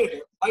be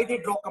vetted by the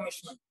draw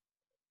commissioner.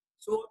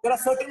 So there are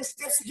certain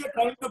steps you are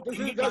trying to. This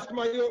is just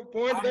my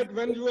point that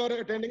when you are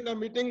attending the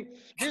meeting,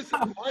 this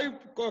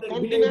 5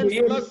 continents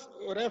plus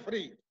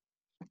referee,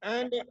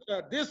 and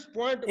this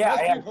point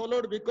must be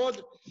followed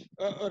because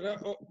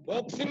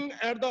boxing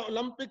at the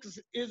Olympics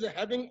is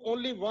having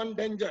only one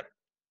danger.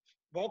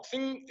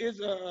 Boxing is,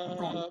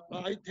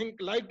 I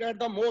think, liked at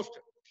the most.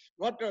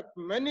 What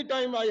many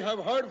times I have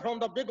heard from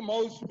the big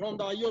mouths, from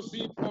the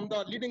IOC, from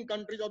the leading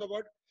countries of the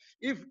world,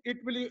 if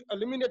it will be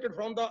eliminated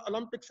from the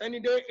Olympics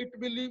any day, it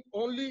will be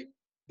only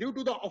due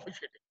to the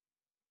officiating.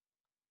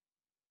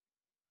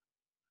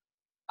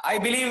 I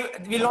believe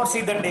we'll not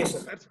see that day, sir.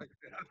 That's fine.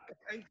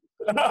 Thank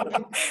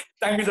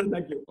Thank you, sir.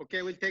 Thank you.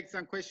 Okay, we'll take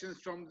some questions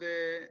from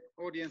the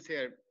audience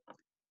here.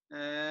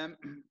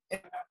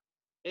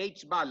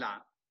 H.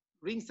 Bala,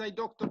 ringside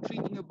doctor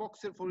treating a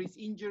boxer for his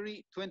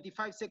injury,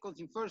 25 seconds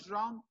in first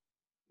round.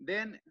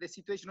 Then the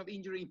situation of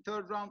injury in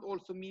third round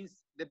also means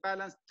the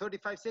balance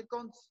 35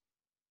 seconds.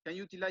 Can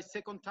you utilize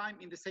second time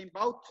in the same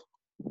bout?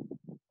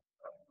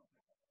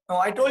 No,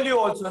 I told you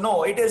also.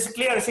 No, it is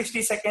clear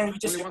 60 seconds,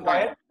 which is Only one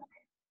required. time.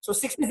 So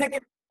 60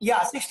 seconds.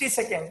 Yeah, 60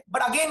 seconds.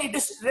 But again, it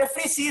is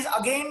referee sees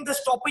again the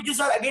stoppages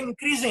are again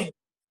increasing.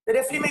 The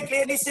referee may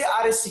clearly say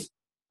RSC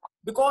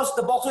because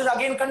the boxer is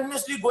again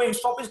continuously going.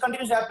 Stoppage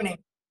continues happening.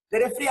 The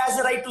referee has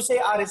the right to say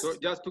RSC. So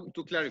just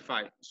to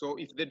clarify, so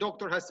if the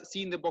doctor has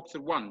seen the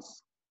boxer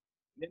once,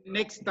 the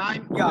next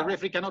time the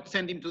referee cannot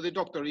send him to the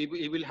doctor.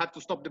 He will have to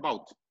stop the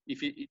bout.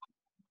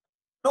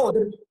 No,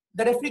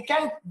 the referee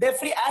can. The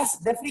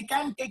referee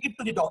can take it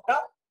to the doctor.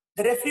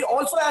 The referee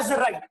also has the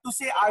right to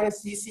say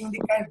RSC, seeing the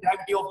kind of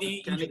gravity of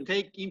the Can injury. he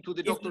take him to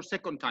the doctor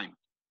second time?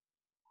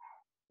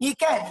 He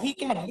can.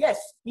 Yes,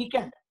 he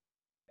can.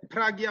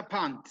 Pragya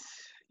Pant.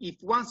 If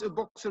once a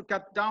boxer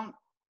cut down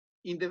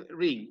in the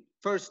ring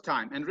first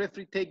time and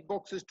referee take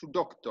boxers to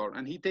doctor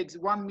and he takes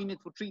 1 minute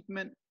for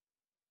treatment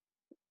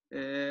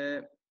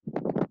and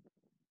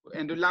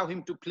allow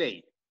him to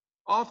play.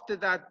 After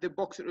that, the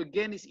boxer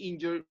again is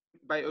injured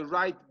by a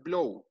right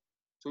blow.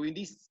 So in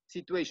this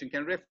situation,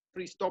 can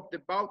referee stop the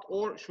bout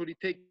or should he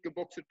take the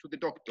boxer to the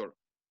doctor?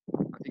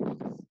 I think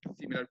it's a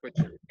similar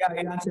question. Yeah,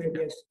 he'll answer it,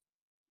 yes.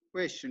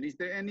 Question, is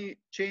there any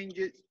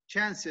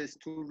chances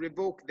to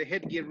revoke the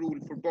headgear rule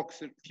for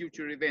boxer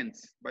future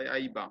events by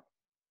AIBA?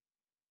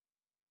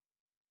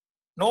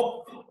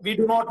 Nope, we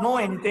do not know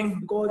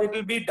anything because it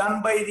will be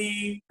done by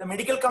the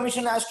medical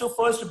commission has to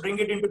first bring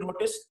it into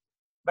notice.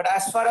 But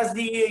as far as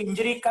the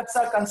injury cuts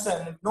are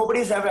concerned, nobody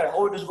is aware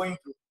how it is going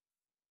through.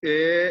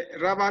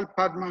 Raval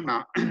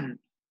Padmana.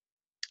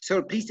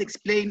 Sir, please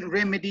explain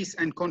remedies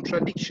and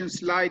contradictions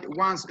slide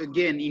once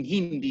again in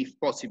Hindi if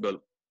possible.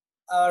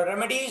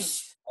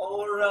 Remedies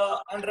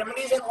and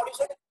remedies and what you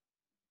said?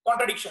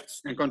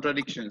 Contradictions. And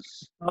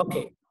contradictions.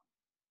 Okay.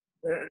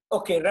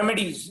 Okay,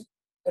 remedies.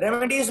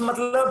 Remedies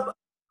मतलब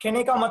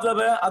कहने का मतलब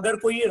है अगर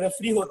कोई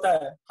referee होता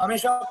है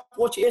हमेशा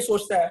कोच ये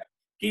सोचता है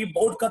कि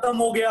बोर्ड खत्म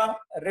हो गया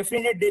रेफरी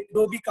ने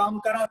दो भी काम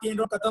करा 3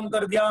 राउंड खत्म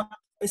कर दिया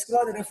इसके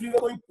बाद रेफरी को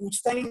कोई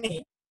पूछता ही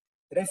नहीं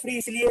रेफरी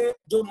इसलिए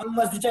जो मन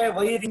मर्जी चाहे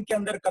वही रिंग के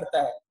अंदर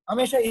करता है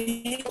हमेशा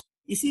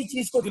इसी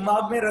चीज को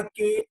दिमाग में रख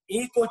के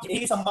यही कोच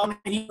यही संभावना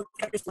नहीं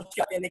होती है सोच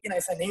के आते हैं लेकिन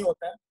ऐसा नहीं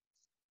होता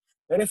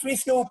है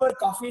रेफरीज के ऊपर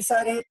काफी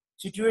सारे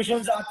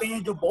सिचुएशंस आते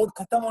हैं जो बोर्ड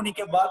खत्म होने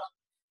के बाद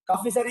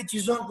काफी सारी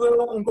चीजों को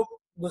उनको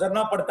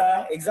गुजरना पड़ता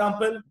है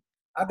एग्जाम्पल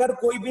अगर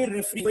कोई भी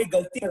रेफरी कोई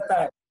गलती करता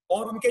है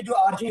और उनके जो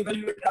आरजी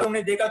इवैल्यूएटर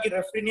ने देखा कि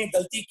रेफरी ने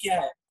गलती किया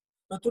है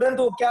तो तुरंत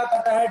वो क्या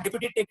करता है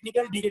डिप्टी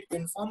टेक्निकल डीरेक्टर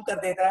को इन्फॉर्म कर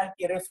देता है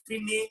कि रेफरी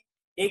ने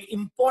एक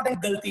इंपॉर्टेंट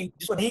गलती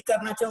जिसको नहीं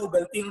करना चाहिए वो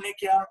गलती उन्होंने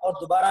किया और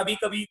दोबारा भी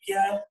कभी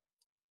किया है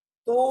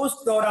तो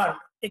उस दौरान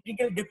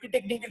डिप्टी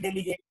टेक्निकल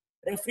डेलीगेट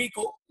रेफरी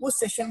को उस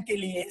सेशन के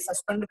लिए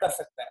सस्पेंड कर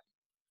सकता है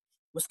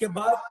उसके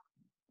बाद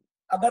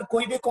अगर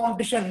कोई भी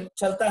कॉम्पिटिशन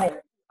चलता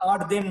है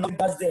 8 दिन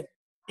 10 दिन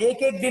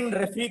एक दिन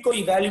रेफरी को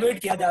इवैल्यूएट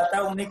किया जाता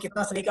है उन्हें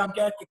कितना सही काम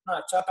किया कितना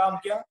अच्छा काम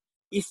किया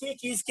इसी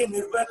चीज के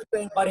निर्भर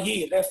पर ही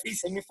रेफरी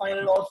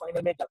सेमीफाइनल और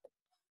फाइनल में जाता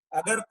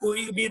है अगर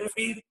कोई भी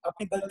रेफरी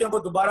अपनी गलतियों को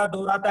दोबारा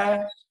दोहराता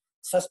है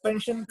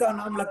सस्पेंशन का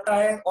नाम लगता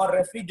है और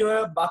रेफरी जो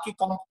है बाकी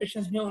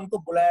कॉम्पिटिशंस में उनको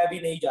बुलाया भी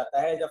नहीं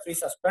जाता है रेफरी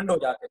सस्पेंड हो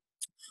जाते हैं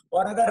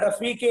और अगर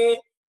रेफरी के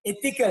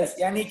एथिकल्स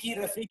यानी कि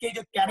रेफरी के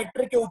जो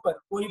कैरेक्टर के ऊपर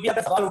कोई भी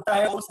अगर सवाल उठा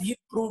है वो सही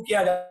प्रूव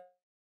किया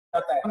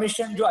जाता है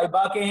कमीशन जो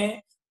आईबा के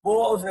हैं वो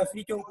उस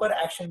रेफरी के ऊपर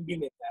एक्शन भी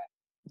लेता है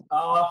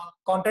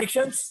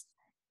कॉन्ट्रडिक्शंस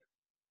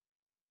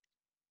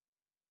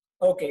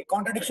ओके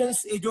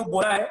कॉन्ट्रडिक्शंस ये जो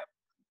बोला है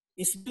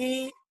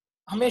इसमें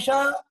हमेशा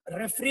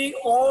रेफरी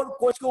और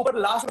कोच के ऊपर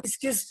लास्ट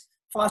किस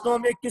फासलों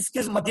में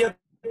किस मध्य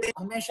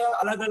हमेशा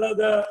अलग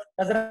अलग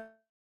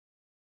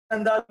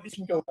नजरअंदाज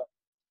के ऊपर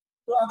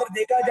तो अगर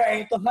देखा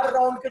जाए तो हर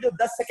राउंड के जो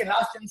 10 सेकंड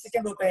लास्ट 10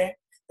 सेकंड होते हैं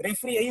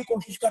रेफरी यही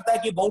कोशिश करता है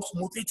कि बहुत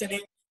स्मूथली चले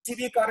किसी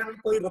भी कारण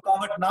कोई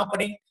रुकावट ना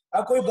पड़े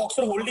अगर कोई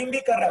बॉक्सर होल्डिंग भी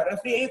कर रहा है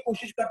रेफरी यही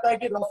कोशिश करता है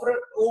कि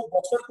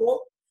बॉक्सर को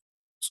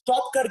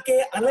स्टॉप करके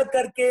अलग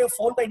करके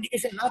फॉल का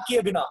इंडिकेशन ना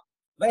किए बिना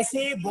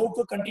वैसे ही बोर्ड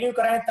को कंटिन्यू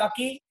कराएं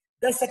ताकि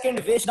 10 सेकंड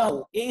वेस्ट ना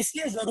हो ये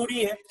इसलिए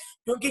जरूरी है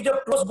क्योंकि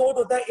जब क्लोज बोर्ड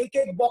होता है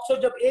एक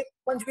बॉक्सर जब एक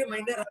पंच भी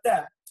मायने रखता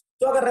है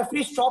तो अगर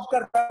रेफरी स्टॉप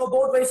करता है तो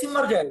बोर्ड वैसे ही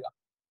मर जाएगा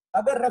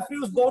अगर रेफरी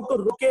उस बोर्ड को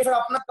रुके फिर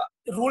अपना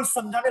रूल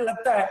समझाने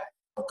लगता है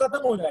तो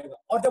खत्म हो जाएगा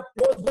और जब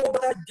क्लोज बोर्ड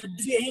होता है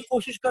जज भी यही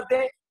कोशिश करते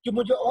हैं कि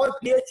मुझे और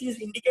क्लियर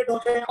चीज इंडिकेट हो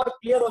जाए और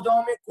क्लियर हो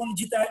जाओ मैं कौन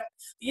जीता है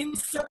इन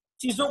सब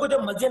चीजों को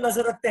जब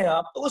मद्देनजर रखते हैं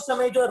आप तो उस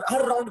समय जो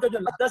हर राउंड का जो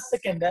 10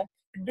 सेकंड है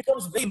इट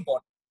बिकम्स वेरी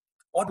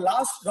इंपॉर्टेंट और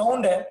लास्ट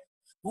राउंड है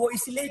वो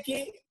इसलिए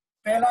कि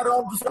पहला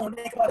राउंड दूसरा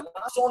होने के बाद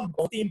लास्ट राउंड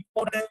बहुत ही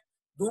इंपॉर्टेंट है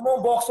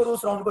दोनों बॉक्सर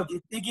उस राउंड को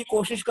जीतने की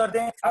कोशिश करते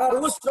हैं अगर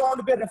उस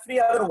राउंड पे रेफरी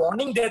अगर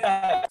वार्निंग देता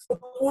है तो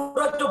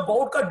पूरा जो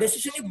बाउट का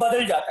डिसीजन ही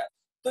बदल जाता है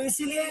तो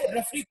इसीलिए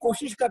रेफरी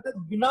कोशिश करते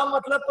हैं बिना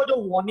मतलब का जो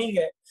वार्निंग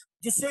है,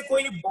 जिससे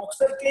कोई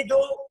बॉक्सर के जो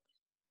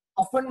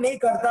ऑफेंड नहीं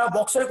करता,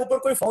 बॉक्सर के ऊपर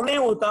कोई फॉल नहीं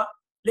होता,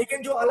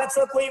 लेकिन जो अलग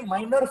से कोई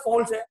माइनर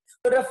फॉल्स है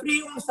तो रेफरी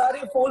उन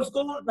सारे फॉल्स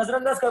को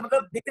नजरअंदाज कर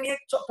मतलब लेकिन ये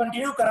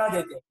कंटिन्यू करा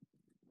देते हैं।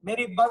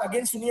 मेरी बात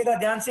अगेन सुनिएगा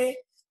ध्यान से,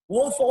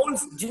 वो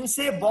फॉल्स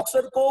जिनसे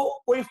बॉक्सर को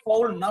कोई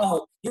फॉल ना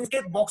हो,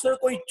 जिनके बॉक्सर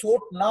कोई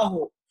चोट ना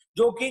हो,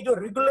 जो कि जो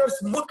regular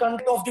smooth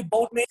conduct of the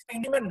bought में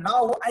ना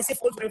हो, ऐसे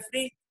फॉल्स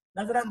रेफरी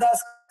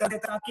नजरअंदाज कर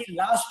देता कि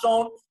last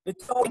round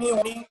without any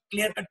warning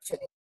clear cut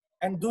चले।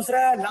 एंड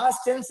दूसरा,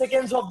 last 10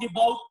 seconds of the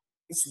bought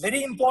it's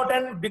very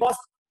important, because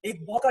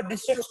एक बॉल का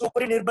डिसीजन उसके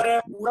ऊपर ही निर्भर है,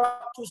 पूरा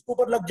उसके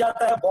ऊपर लग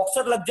जाता है,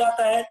 बॉक्सर लग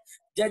जाता है,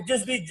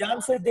 जजेस भी जान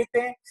से देखते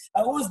हैं,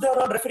 उस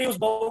दौरान रेफरी उस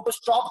बॉल को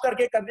स्टॉप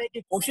करके करने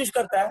की कोशिश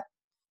करता है।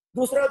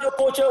 दूसरा जो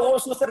कोच है वो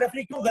सोचता है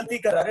रेफरी क्यों गलती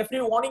कर रहा है, रेफरी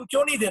वार्निंग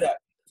क्यों नहीं दे रहा है,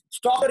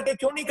 स्टॉप करके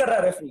क्यों नहीं कर रहा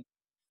है रेफरी।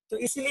 तो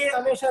इसलिए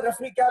हमेशा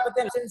रेफरी क्या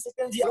करते हैं, 10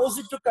 seconds he allows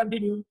it to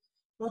continue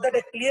so that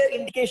a clear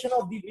indication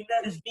of the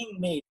winner is being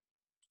made.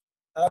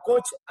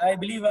 Coach, I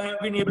believe I have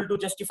been able to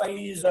justify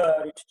his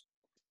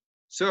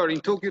Sir, in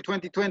Tokyo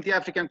 2020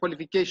 African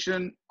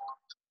qualification,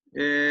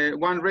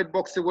 one red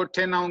boxer wore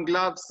 10-ounce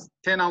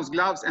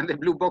gloves, and the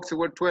blue boxer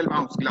wore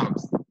 12-ounce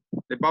gloves.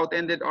 The bout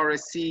ended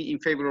RSC in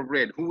favor of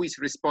red. Who is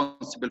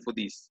responsible for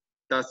this?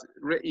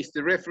 Is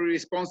the referee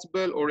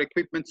responsible or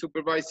equipment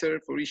supervisor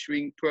for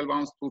issuing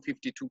 12-ounce to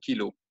 52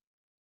 kilo?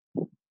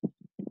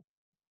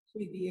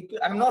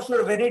 I'm not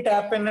sure when it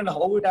happened and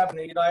how it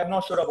happened. You know, I'm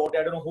not sure about it.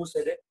 I don't know who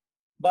said it.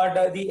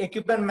 But the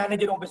equipment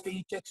manager, obviously,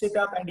 he checks it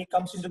up and he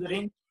comes into the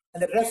ring.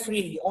 And the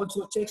referee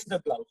also checks the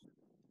gloves.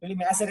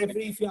 As a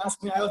referee, if you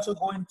ask me, I also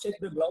go and check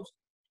the gloves.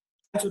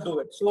 I also do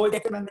it. So the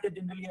equipment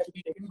manager generally has to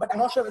be taken. But I'm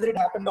not sure whether it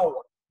happened or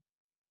what.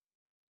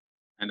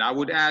 And I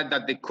would add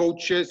that the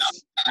coaches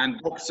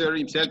and boxer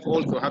himself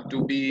also have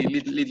to be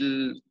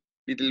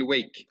little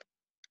awake.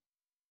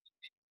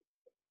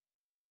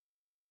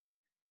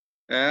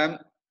 I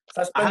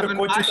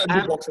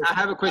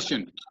have a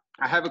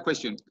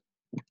question.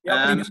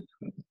 Yeah,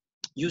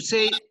 you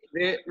say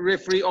the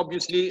referee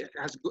obviously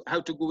has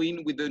to go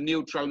in with the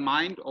neutral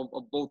mind of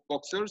both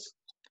boxers,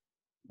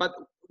 but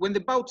when the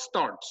bout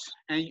starts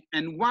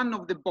and one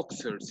of the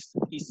boxers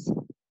is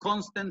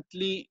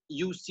constantly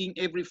using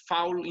every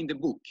foul in the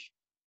book,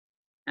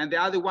 and the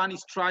other one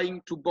is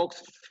trying to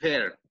box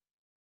fair,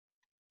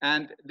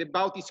 and the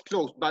bout is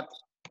closed, but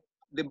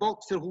the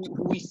boxer who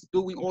is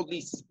doing all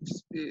this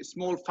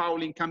small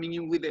fouling, coming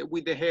in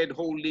with the head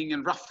holding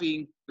and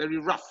roughing, very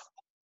rough,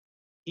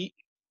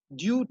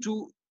 due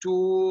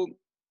to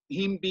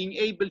him being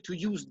able to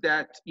use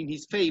that in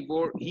his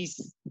favor,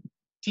 he's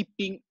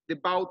tipping the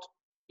bout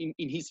in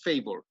his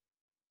favor.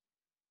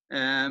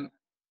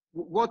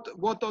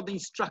 What are the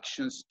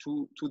instructions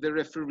to the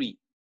referee?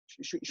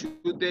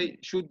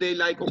 Should they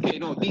like, okay,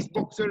 no, this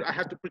boxer I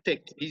have to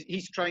protect,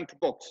 he's trying to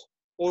box,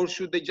 or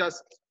should they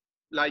just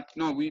like,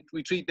 no, we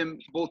treat them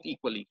both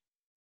equally?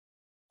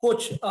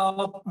 Coach,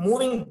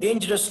 moving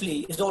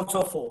dangerously is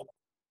also a foul,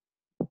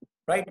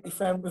 right?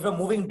 If I'm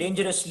moving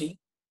dangerously,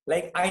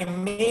 like I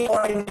may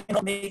or I may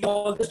not make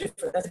all this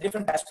different. That's a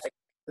different aspect.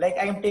 Like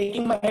I am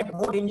taking my head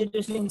more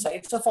dangerously inside,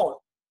 it's a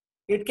foul.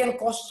 It can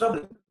cause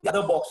trouble to the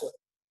other boxer.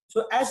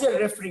 So as a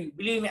referee,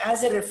 believe me,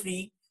 as a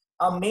referee,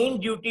 our main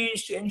duty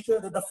is to ensure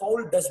that the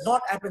foul does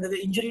not happen, that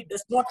the injury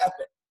does not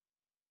happen.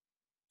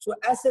 So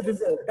as a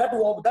result,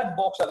 that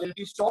boxer will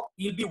be stopped,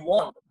 he'll be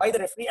warned by the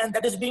referee, and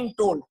that is being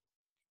told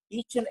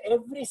each and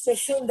every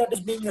session that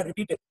is being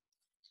repeated.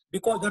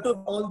 Because that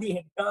of all the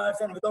head guards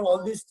and without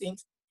all these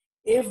things,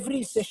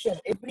 every session,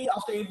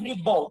 after every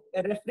bout,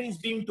 a referee is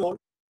being told,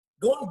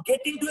 don't get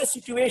into a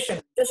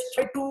situation, just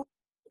try to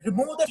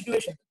remove the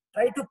situation,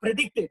 try to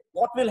predict it,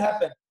 what will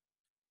happen.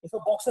 If a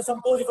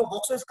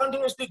boxer is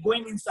continuously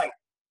going inside,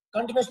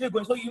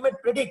 so you might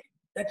predict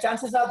that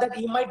chances are that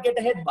he might get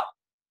a headbutt.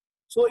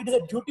 So it is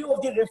a duty of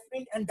the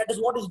referee, and that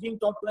is what is being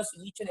taught to us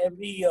in each and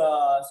every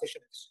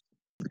session.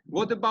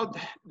 What about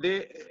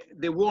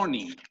the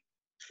warning?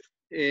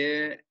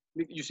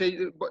 You say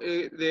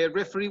the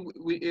referee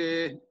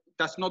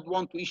does not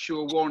want to issue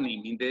a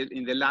warning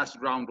in the last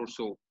round or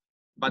so,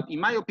 but in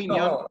my opinion,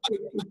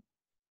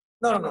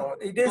 no.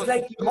 It is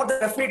like what the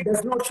referee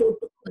does not show.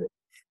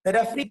 The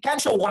referee can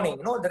show warning.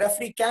 No, the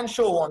referee can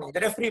show warning.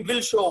 The referee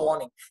will show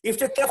warning. If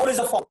the foul is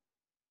a foul,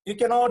 you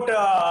cannot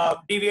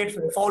deviate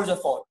from the foul is a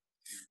foul.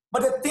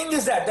 But the thing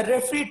is that the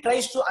referee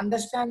tries to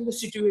understand the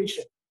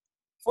situation.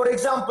 For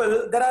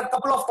example, there are a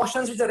couple of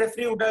questions which the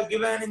referee would have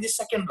given in the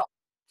second round.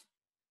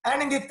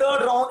 And in the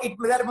third round,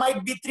 there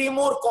might be 3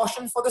 more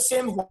cautions for the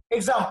same hold.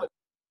 Example,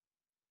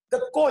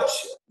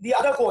 the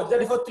other coach,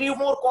 that is for 3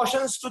 more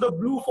cautions to the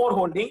blue for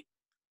holding,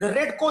 the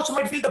red coach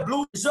might feel the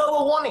blue deserve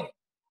a warning.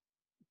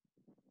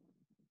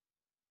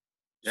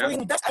 Yeah. So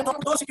in that, I'm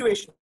talking about those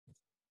situations.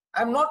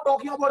 I'm not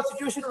talking about a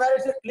situation where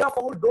it's a clear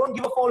foul, don't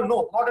give a foul.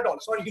 No, not at all.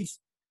 Sorry, please.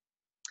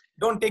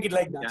 Don't take it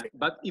like that. Yeah,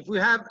 but if we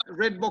have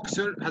red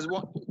boxer has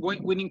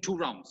winning 2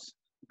 rounds,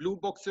 blue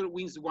boxer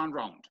wins 1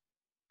 round,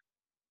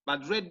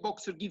 but red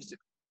boxer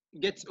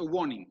gets a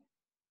warning.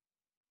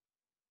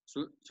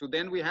 So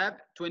then we have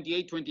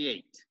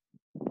 28-28.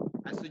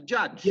 As a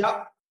judge,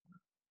 Yeah.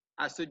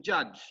 as a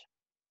judge,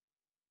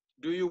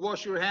 do you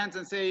wash your hands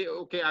and say,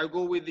 okay, I'll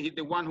go with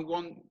the one who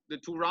won the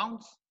 2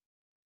 rounds?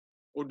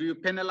 Or do you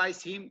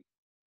penalize him?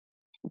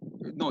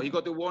 No, he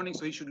got the warning,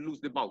 so he should lose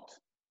the bout.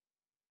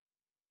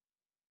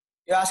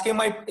 You're asking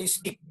my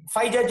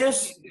 5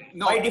 judges,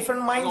 No, 5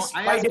 different minds,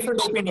 no, 5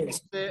 different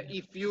opinions.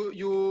 If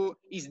you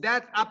is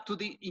that up to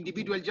the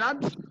individual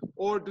judge,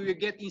 or do you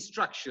get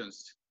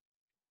instructions?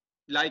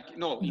 Like,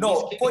 no, in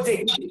No, this coach,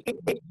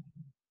 case,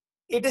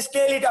 it is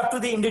clearly up to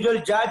the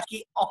individual judge.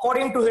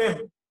 According to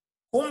him,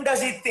 whom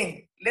does he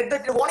think?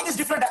 The warning is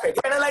different aspect.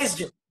 You penalized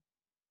him.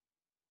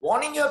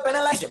 Warning, you have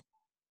penalized him.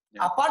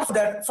 Yeah. Apart from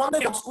that, from the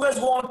rounds, who has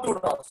won 2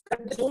 rounds? That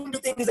is whom you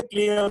think is a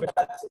clear winner.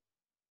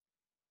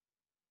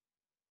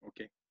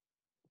 okay.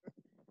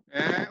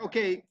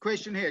 Okay,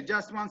 question here.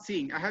 Just one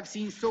thing. I have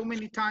seen so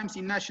many times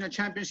in national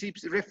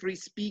championships,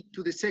 referees speak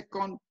to the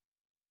second,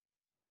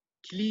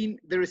 clean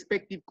the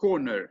respective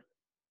corner.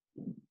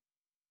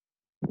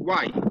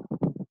 Why? You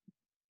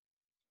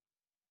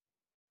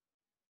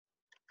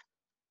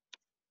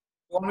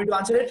want me to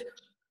answer it?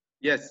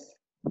 Yes.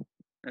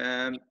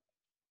 I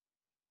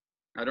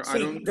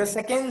don't. The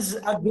seconds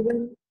are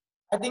given.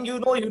 I think you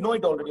know it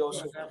already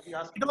also.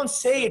 You don't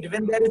say it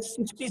when there is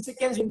 60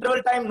 seconds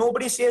interval time.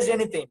 Nobody says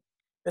anything.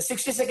 The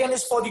 60 seconds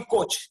is for the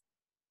coach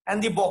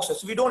and the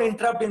boxers. We don't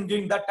interrupt in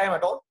during that time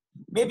at all.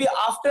 Maybe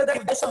after that,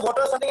 if there's some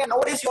water or something, and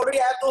nowadays you already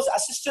have those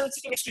assistants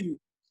sitting next to you.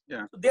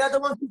 Yeah. So they are the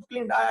ones who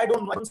clean. I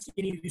don't see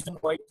any reason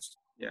why.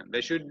 Yeah,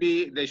 there should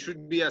be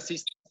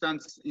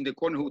assistants in the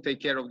corner who take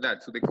care of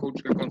that, so the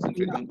coach can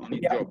concentrate on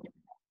his job.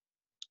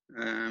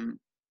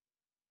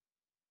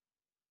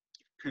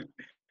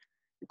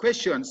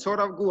 Question,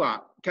 Saurav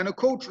Gua. Can a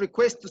coach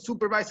request the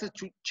supervisor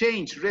to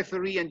change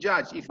referee and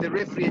judge if the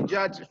referee and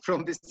judge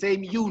from the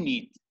same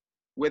unit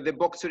where the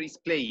boxer is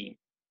playing?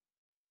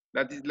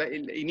 That is like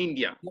in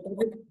India.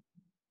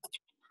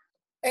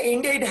 In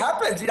India, it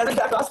happens. He doesn't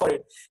have to ask for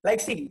it.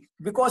 Like, see,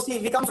 because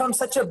we come from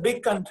such a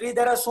big country,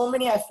 there are so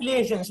many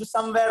affiliations to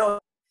somewhere, or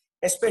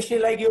especially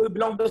like you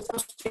belong to some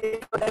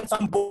state or then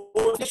some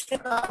board.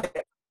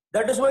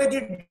 That is why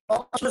the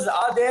doctors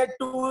are there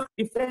to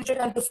differentiate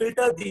and to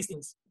filter these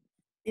things.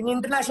 In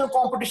international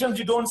competitions,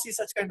 you don't see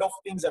such kind of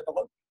things at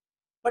all.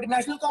 But in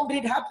national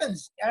competition, it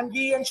happens. And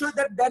we ensure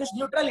that there is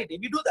neutrality.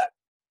 We do that.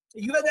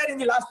 You were there in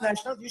the last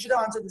nationals. You should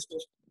have answered this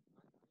question.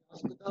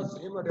 The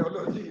same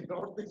ideology,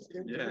 not the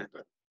same. Yeah.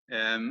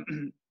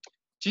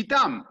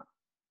 Chitam.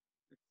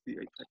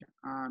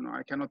 No,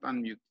 I cannot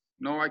unmute.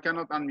 No, I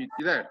cannot unmute.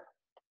 You there?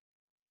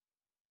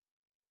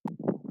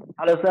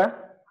 Hello, sir.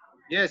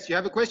 Yes, you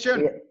have a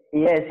question?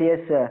 Yes,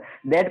 sir.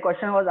 That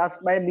question was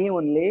asked by me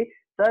only.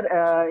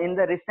 Sir, in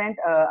the recent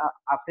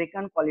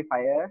African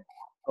qualifier,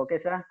 okay,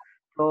 sir.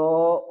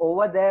 So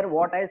over there,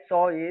 what I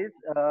saw is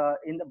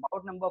in the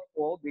bout number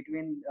 4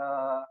 between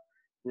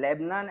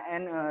Lebanon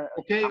and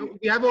okay,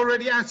 we have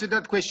already answered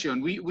that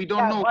question. We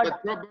don't know,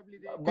 but probably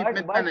the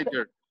equipment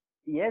manager.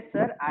 Yes,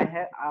 sir.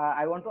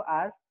 I want to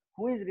ask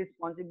who is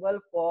responsible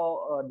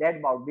for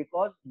that bout,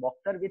 because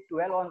boxer with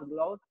 12-ounce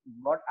gloves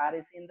got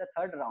RAC in the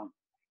 3rd round,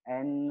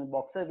 and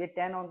boxer with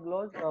 10-ounce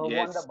gloves won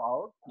the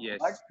bout. Yes.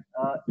 But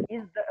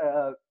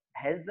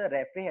has the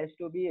referee has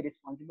to be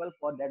responsible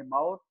for that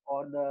bout,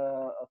 or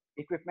the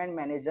equipment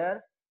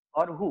manager,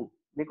 or who?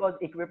 Because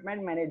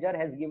equipment manager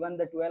has given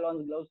the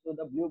 12-ounce gloves to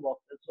the blue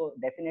boxer, so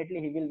definitely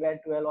he will wear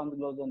 12-ounce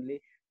gloves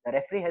only. The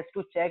referee has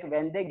to check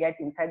when they get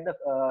inside the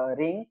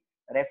ring.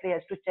 Referee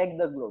has to check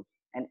the gloves,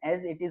 and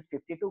as it is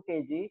 52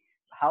 kg,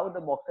 how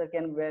the boxer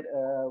can wear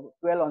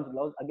 12-ounce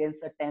gloves against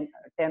a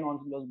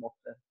 10-ounce gloves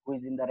boxer who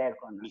is in the red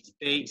corner?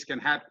 Mistakes can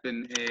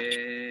happen.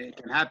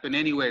 Can happen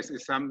anywhere.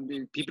 Some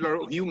people are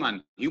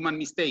human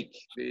mistake.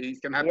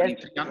 It can happen.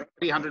 Yes. In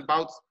 300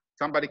 bouts,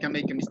 somebody can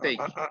make a mistake.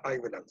 I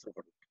will answer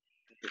for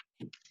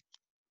it.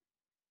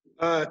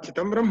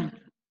 Chitambram.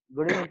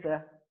 Good evening,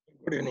 sir.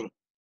 Good evening.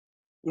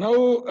 Now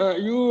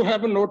you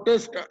have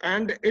noticed,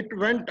 and it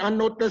went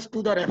unnoticed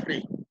to the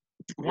referee.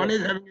 One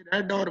is having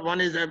red or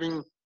one is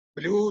having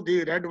blue.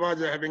 The red was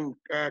having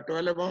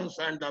 12 ounces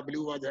and the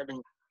blue was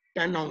having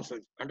 10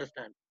 ounces.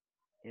 Understand?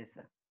 Yes,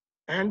 sir.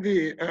 And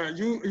the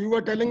you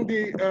were telling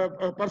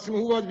the person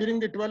who was wearing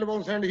the 12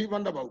 ounce and he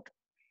won the bout.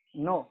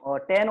 No,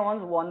 10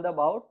 ounce won the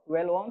bout.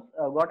 12 ounce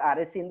got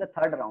RAC in the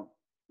 3rd round.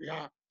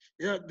 Yeah.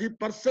 The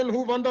person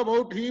who won the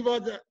bout, he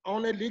was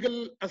on a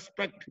legal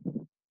aspect.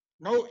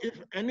 Now,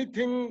 if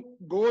anything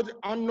goes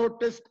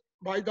unnoticed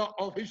by the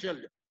official,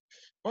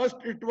 first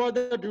it was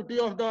the duty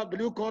of the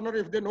blue corner.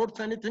 If they notice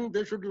anything,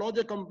 they should lodge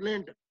a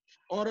complaint,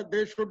 or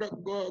they should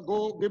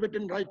go give it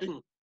in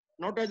writing,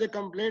 not as a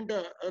complaint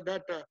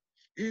that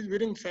he is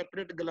wearing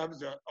separate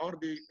gloves or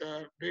the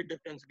weight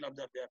difference gloves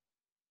are there.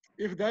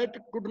 If that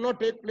could not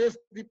take place,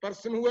 the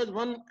person who has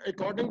won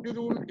according to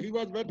rule, he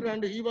was better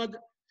and he was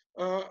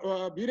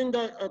wearing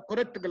the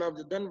correct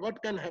gloves, then what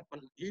can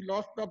happen? He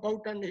lost the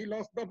bout and he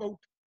lost the bout.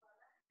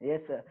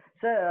 Yes, sir.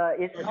 Sir,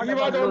 it's not he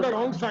was on the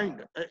wrong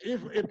side.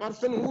 If a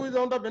person who is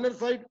on the winner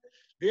side,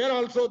 There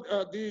also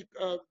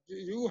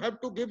you have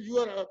to give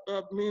your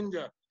means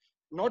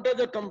not as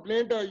a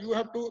complaint. You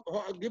have to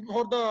give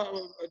for the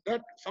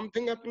that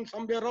something happened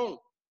somewhere wrong.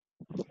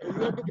 You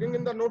have to bring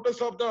in the notice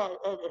of the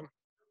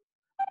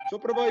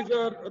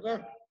supervisor.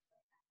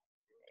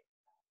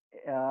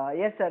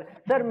 Yes sir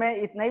sir मैं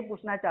इतना ही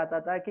पूछना चाहता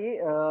था कि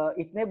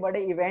इतने बड़े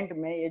event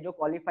में ये जो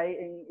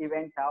क्वालिफाइंग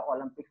इवेंट था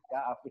ओलंपिक्स का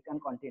अफ्रीकन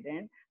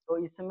कॉन्टिनेंट तो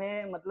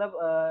इसमें मतलब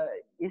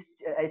इस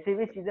ऐसी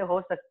भी चीजें हो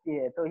सकती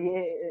है तो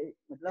ये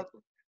मतलब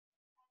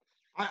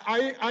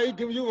I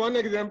give you one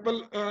example.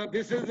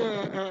 This is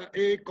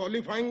a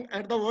qualifying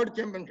at the World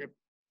Championship.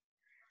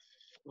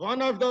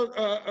 One of the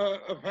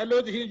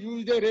fellows, he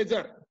used a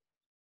razor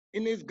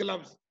in his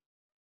gloves,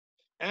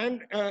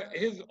 and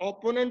his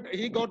opponent,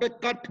 he got a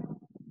cut,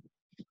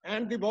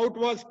 and the bout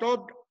was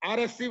stopped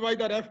RSC by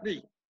the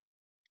referee.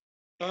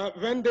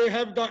 When they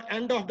have the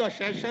end of the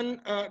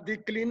session, the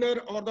cleaner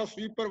or the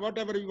sweeper,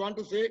 whatever you want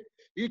to say,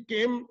 he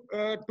came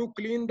to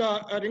clean the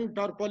ring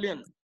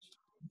tarpaulin.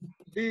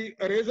 The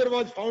razor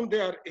was found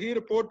there. He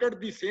reported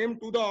the same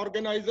to the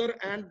organizer,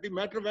 and the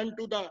matter went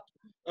to the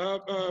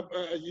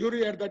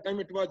jury. At that time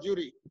it was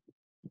jury.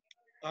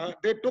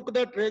 They took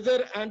that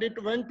razor and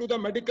it went to the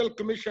medical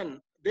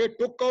commission. They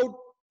took out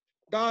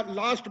the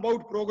last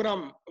bout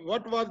program.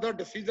 What was the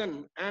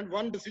decision? And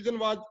one decision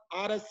was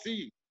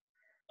RSC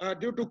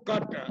due to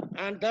cut,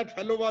 and that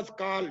fellow was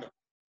called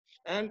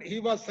and he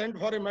was sent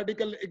for a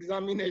medical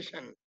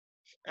examination.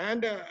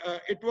 And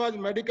it was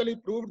medically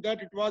proved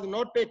that it was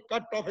not a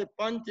cut of a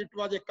punch, it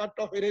was a cut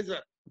of a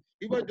razor.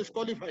 He was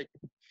disqualified.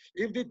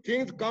 If the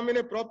things come in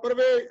a proper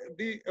way,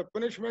 the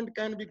punishment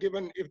can be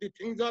given. If the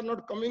things are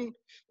not coming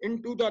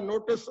into the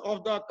notice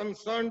of the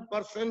concerned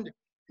person,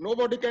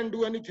 nobody can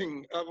do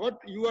anything. What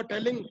you are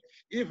telling,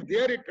 if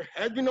there it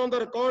has been on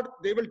the record,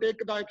 they will take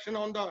the action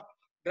on the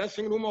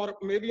dressing room or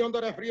maybe on the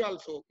referee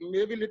also.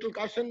 Maybe little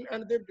caution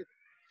and they.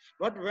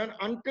 But when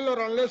until or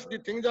unless the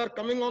things are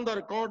coming on the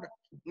record,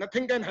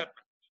 nothing can happen.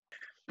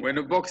 When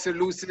a boxer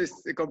loses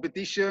a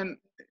competition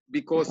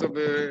because of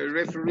a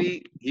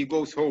referee, he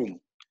goes home.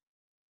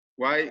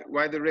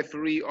 Why the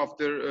referee,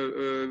 after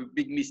a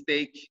big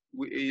mistake,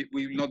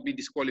 will not be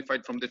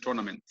disqualified from the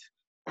tournament?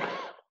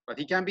 But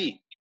he can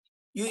be.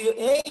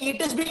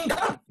 It is being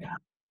done.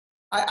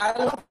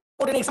 I'll not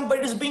put an example, but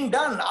it is being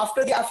done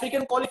after the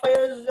African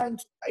qualifiers, and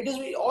it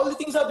is all the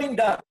things are being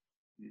done.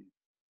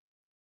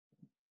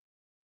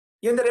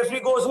 Then the referee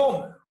goes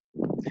home.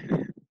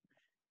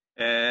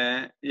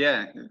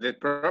 Yeah, the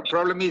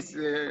problem is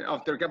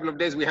after a couple of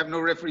days we have no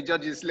referee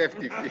judges left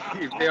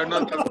if they are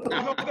not.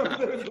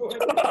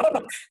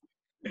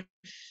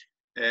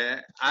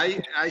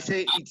 I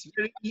say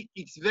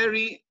it's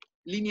very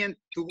lenient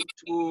to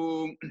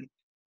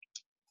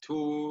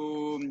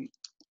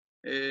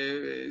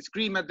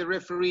scream at the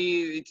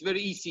referee. It's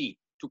very easy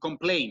to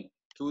complain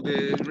to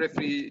the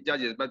referee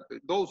judges, but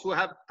those who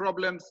have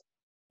problems,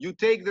 you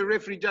take the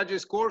referee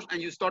judge's course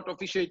and you start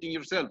officiating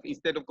yourself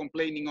instead of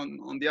complaining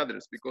on the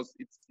others, because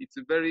it's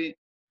a very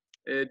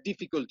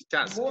difficult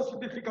task. Most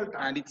difficult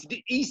task. And it's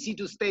easy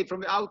to stay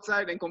from the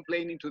outside and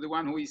complaining to the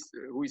one who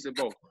is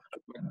above.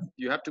 But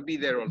you have to be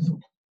there also.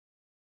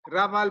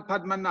 Raval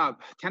Padmanabh,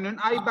 can an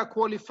AIBA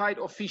qualified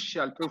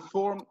official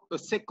perform a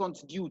second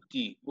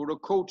duty or a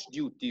coach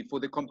duty for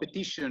the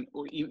competition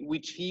or in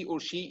which he or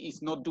she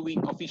is not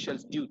doing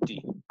official's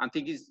duty? I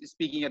think he's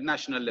speaking at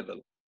national level.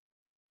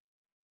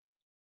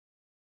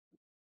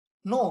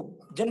 No,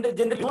 generally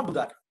we don't do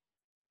that.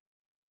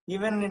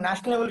 Even in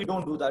national level, we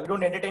don't do that. We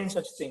don't entertain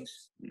such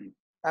things.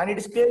 And it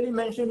is clearly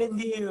mentioned in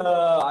the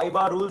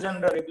AIBA rules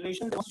and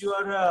regulations. Once you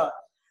are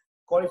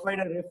qualified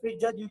as a referee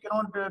judge, you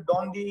cannot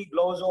don the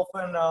gloves of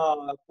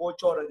a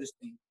coach or this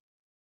thing.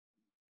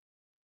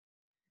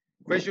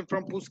 Question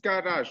from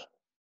Puskar Raj.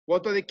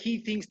 What are the key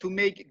things to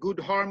make good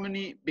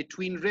harmony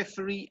between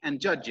referee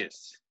and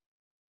judges?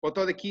 What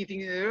are the key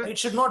things? It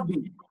should not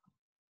be.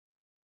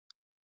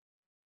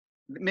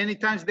 Many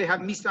times they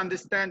have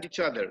misunderstood each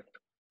other.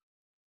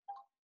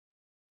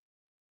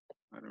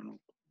 I don't know.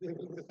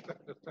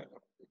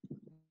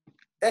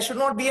 There should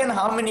not be an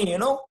harmony, you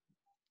know.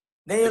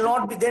 Then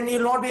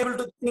you'll not be able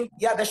to think,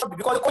 yeah, there should be,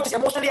 because the coach is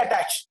emotionally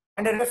attached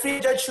and the referee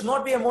judge should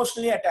not be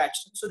emotionally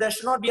attached. So there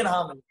should not be an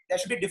harmony. There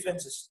should be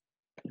differences.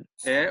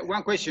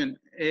 One question,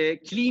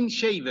 clean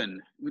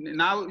shaven.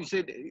 Now you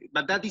said,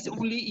 but that is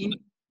only in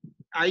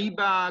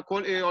AIBA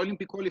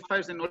Olympic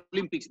qualifiers and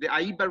Olympics. The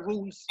AIBA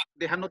rules,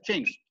 they have not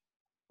changed.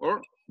 Or?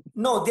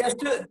 No, they are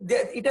still.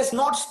 It has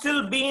not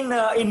still been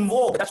in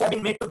vogue. That's what I've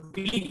been made to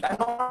believe. I'm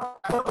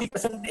not the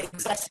present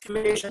exact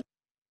situation,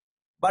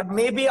 but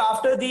maybe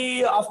after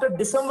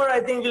December,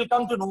 I think we'll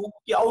come to know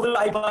how will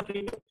AIBA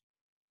treat it.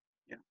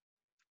 Yeah.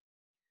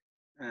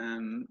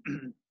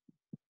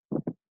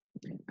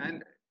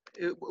 And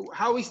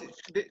how is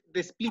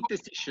the split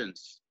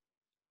decisions?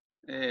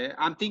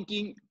 I'm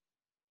thinking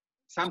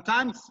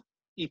sometimes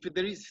if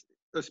there is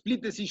a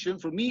split decision,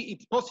 for me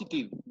it's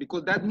positive,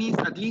 because that means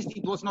at least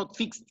it was not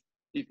fixed.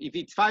 If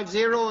it's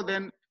 5-0,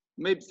 then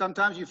maybe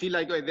sometimes you feel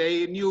like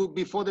they knew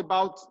before the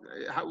bout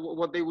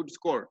what they would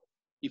score.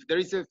 If there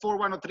is a 4-1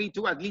 or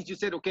 3-2, at least you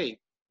said, okay,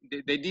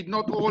 they did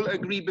not all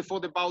agree before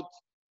the bout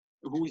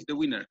who is the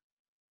winner.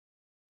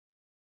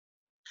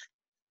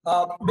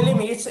 Believe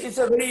me, it's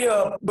a very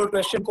good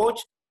question,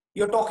 coach.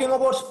 You're talking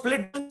about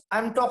split.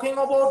 I'm talking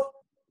about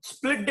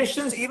split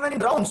decisions even in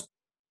rounds.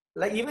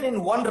 Like even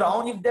in one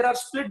round, if there are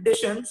split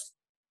decisions,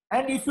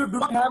 and if you do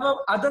not have a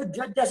other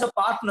judge as a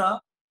partner,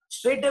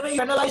 straight away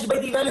you're penalized by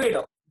the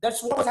evaluator.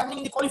 That's what was happening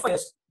in the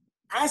qualifiers.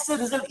 As a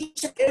result,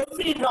 each and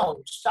every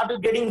round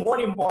started getting more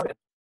important.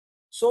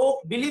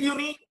 So believe you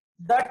me,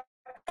 that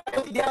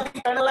they are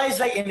being penalized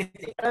like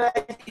anything.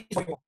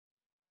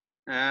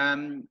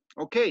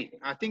 Okay,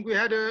 I think we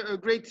had a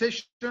great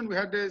session. We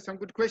had some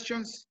good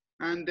questions,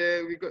 and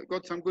we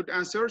got some good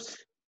answers.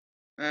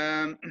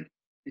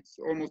 It's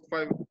almost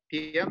 5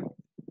 p.m.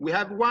 We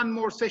have one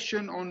more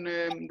session on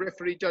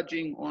referee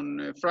judging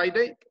on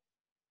Friday.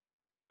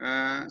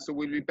 So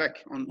we'll be back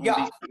on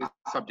this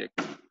subject.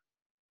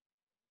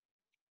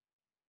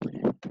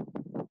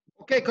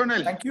 Okay,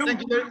 Colonel. Thank you.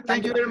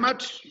 Thank you very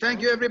much.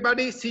 Thank you,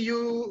 everybody. See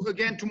you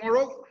again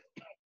tomorrow.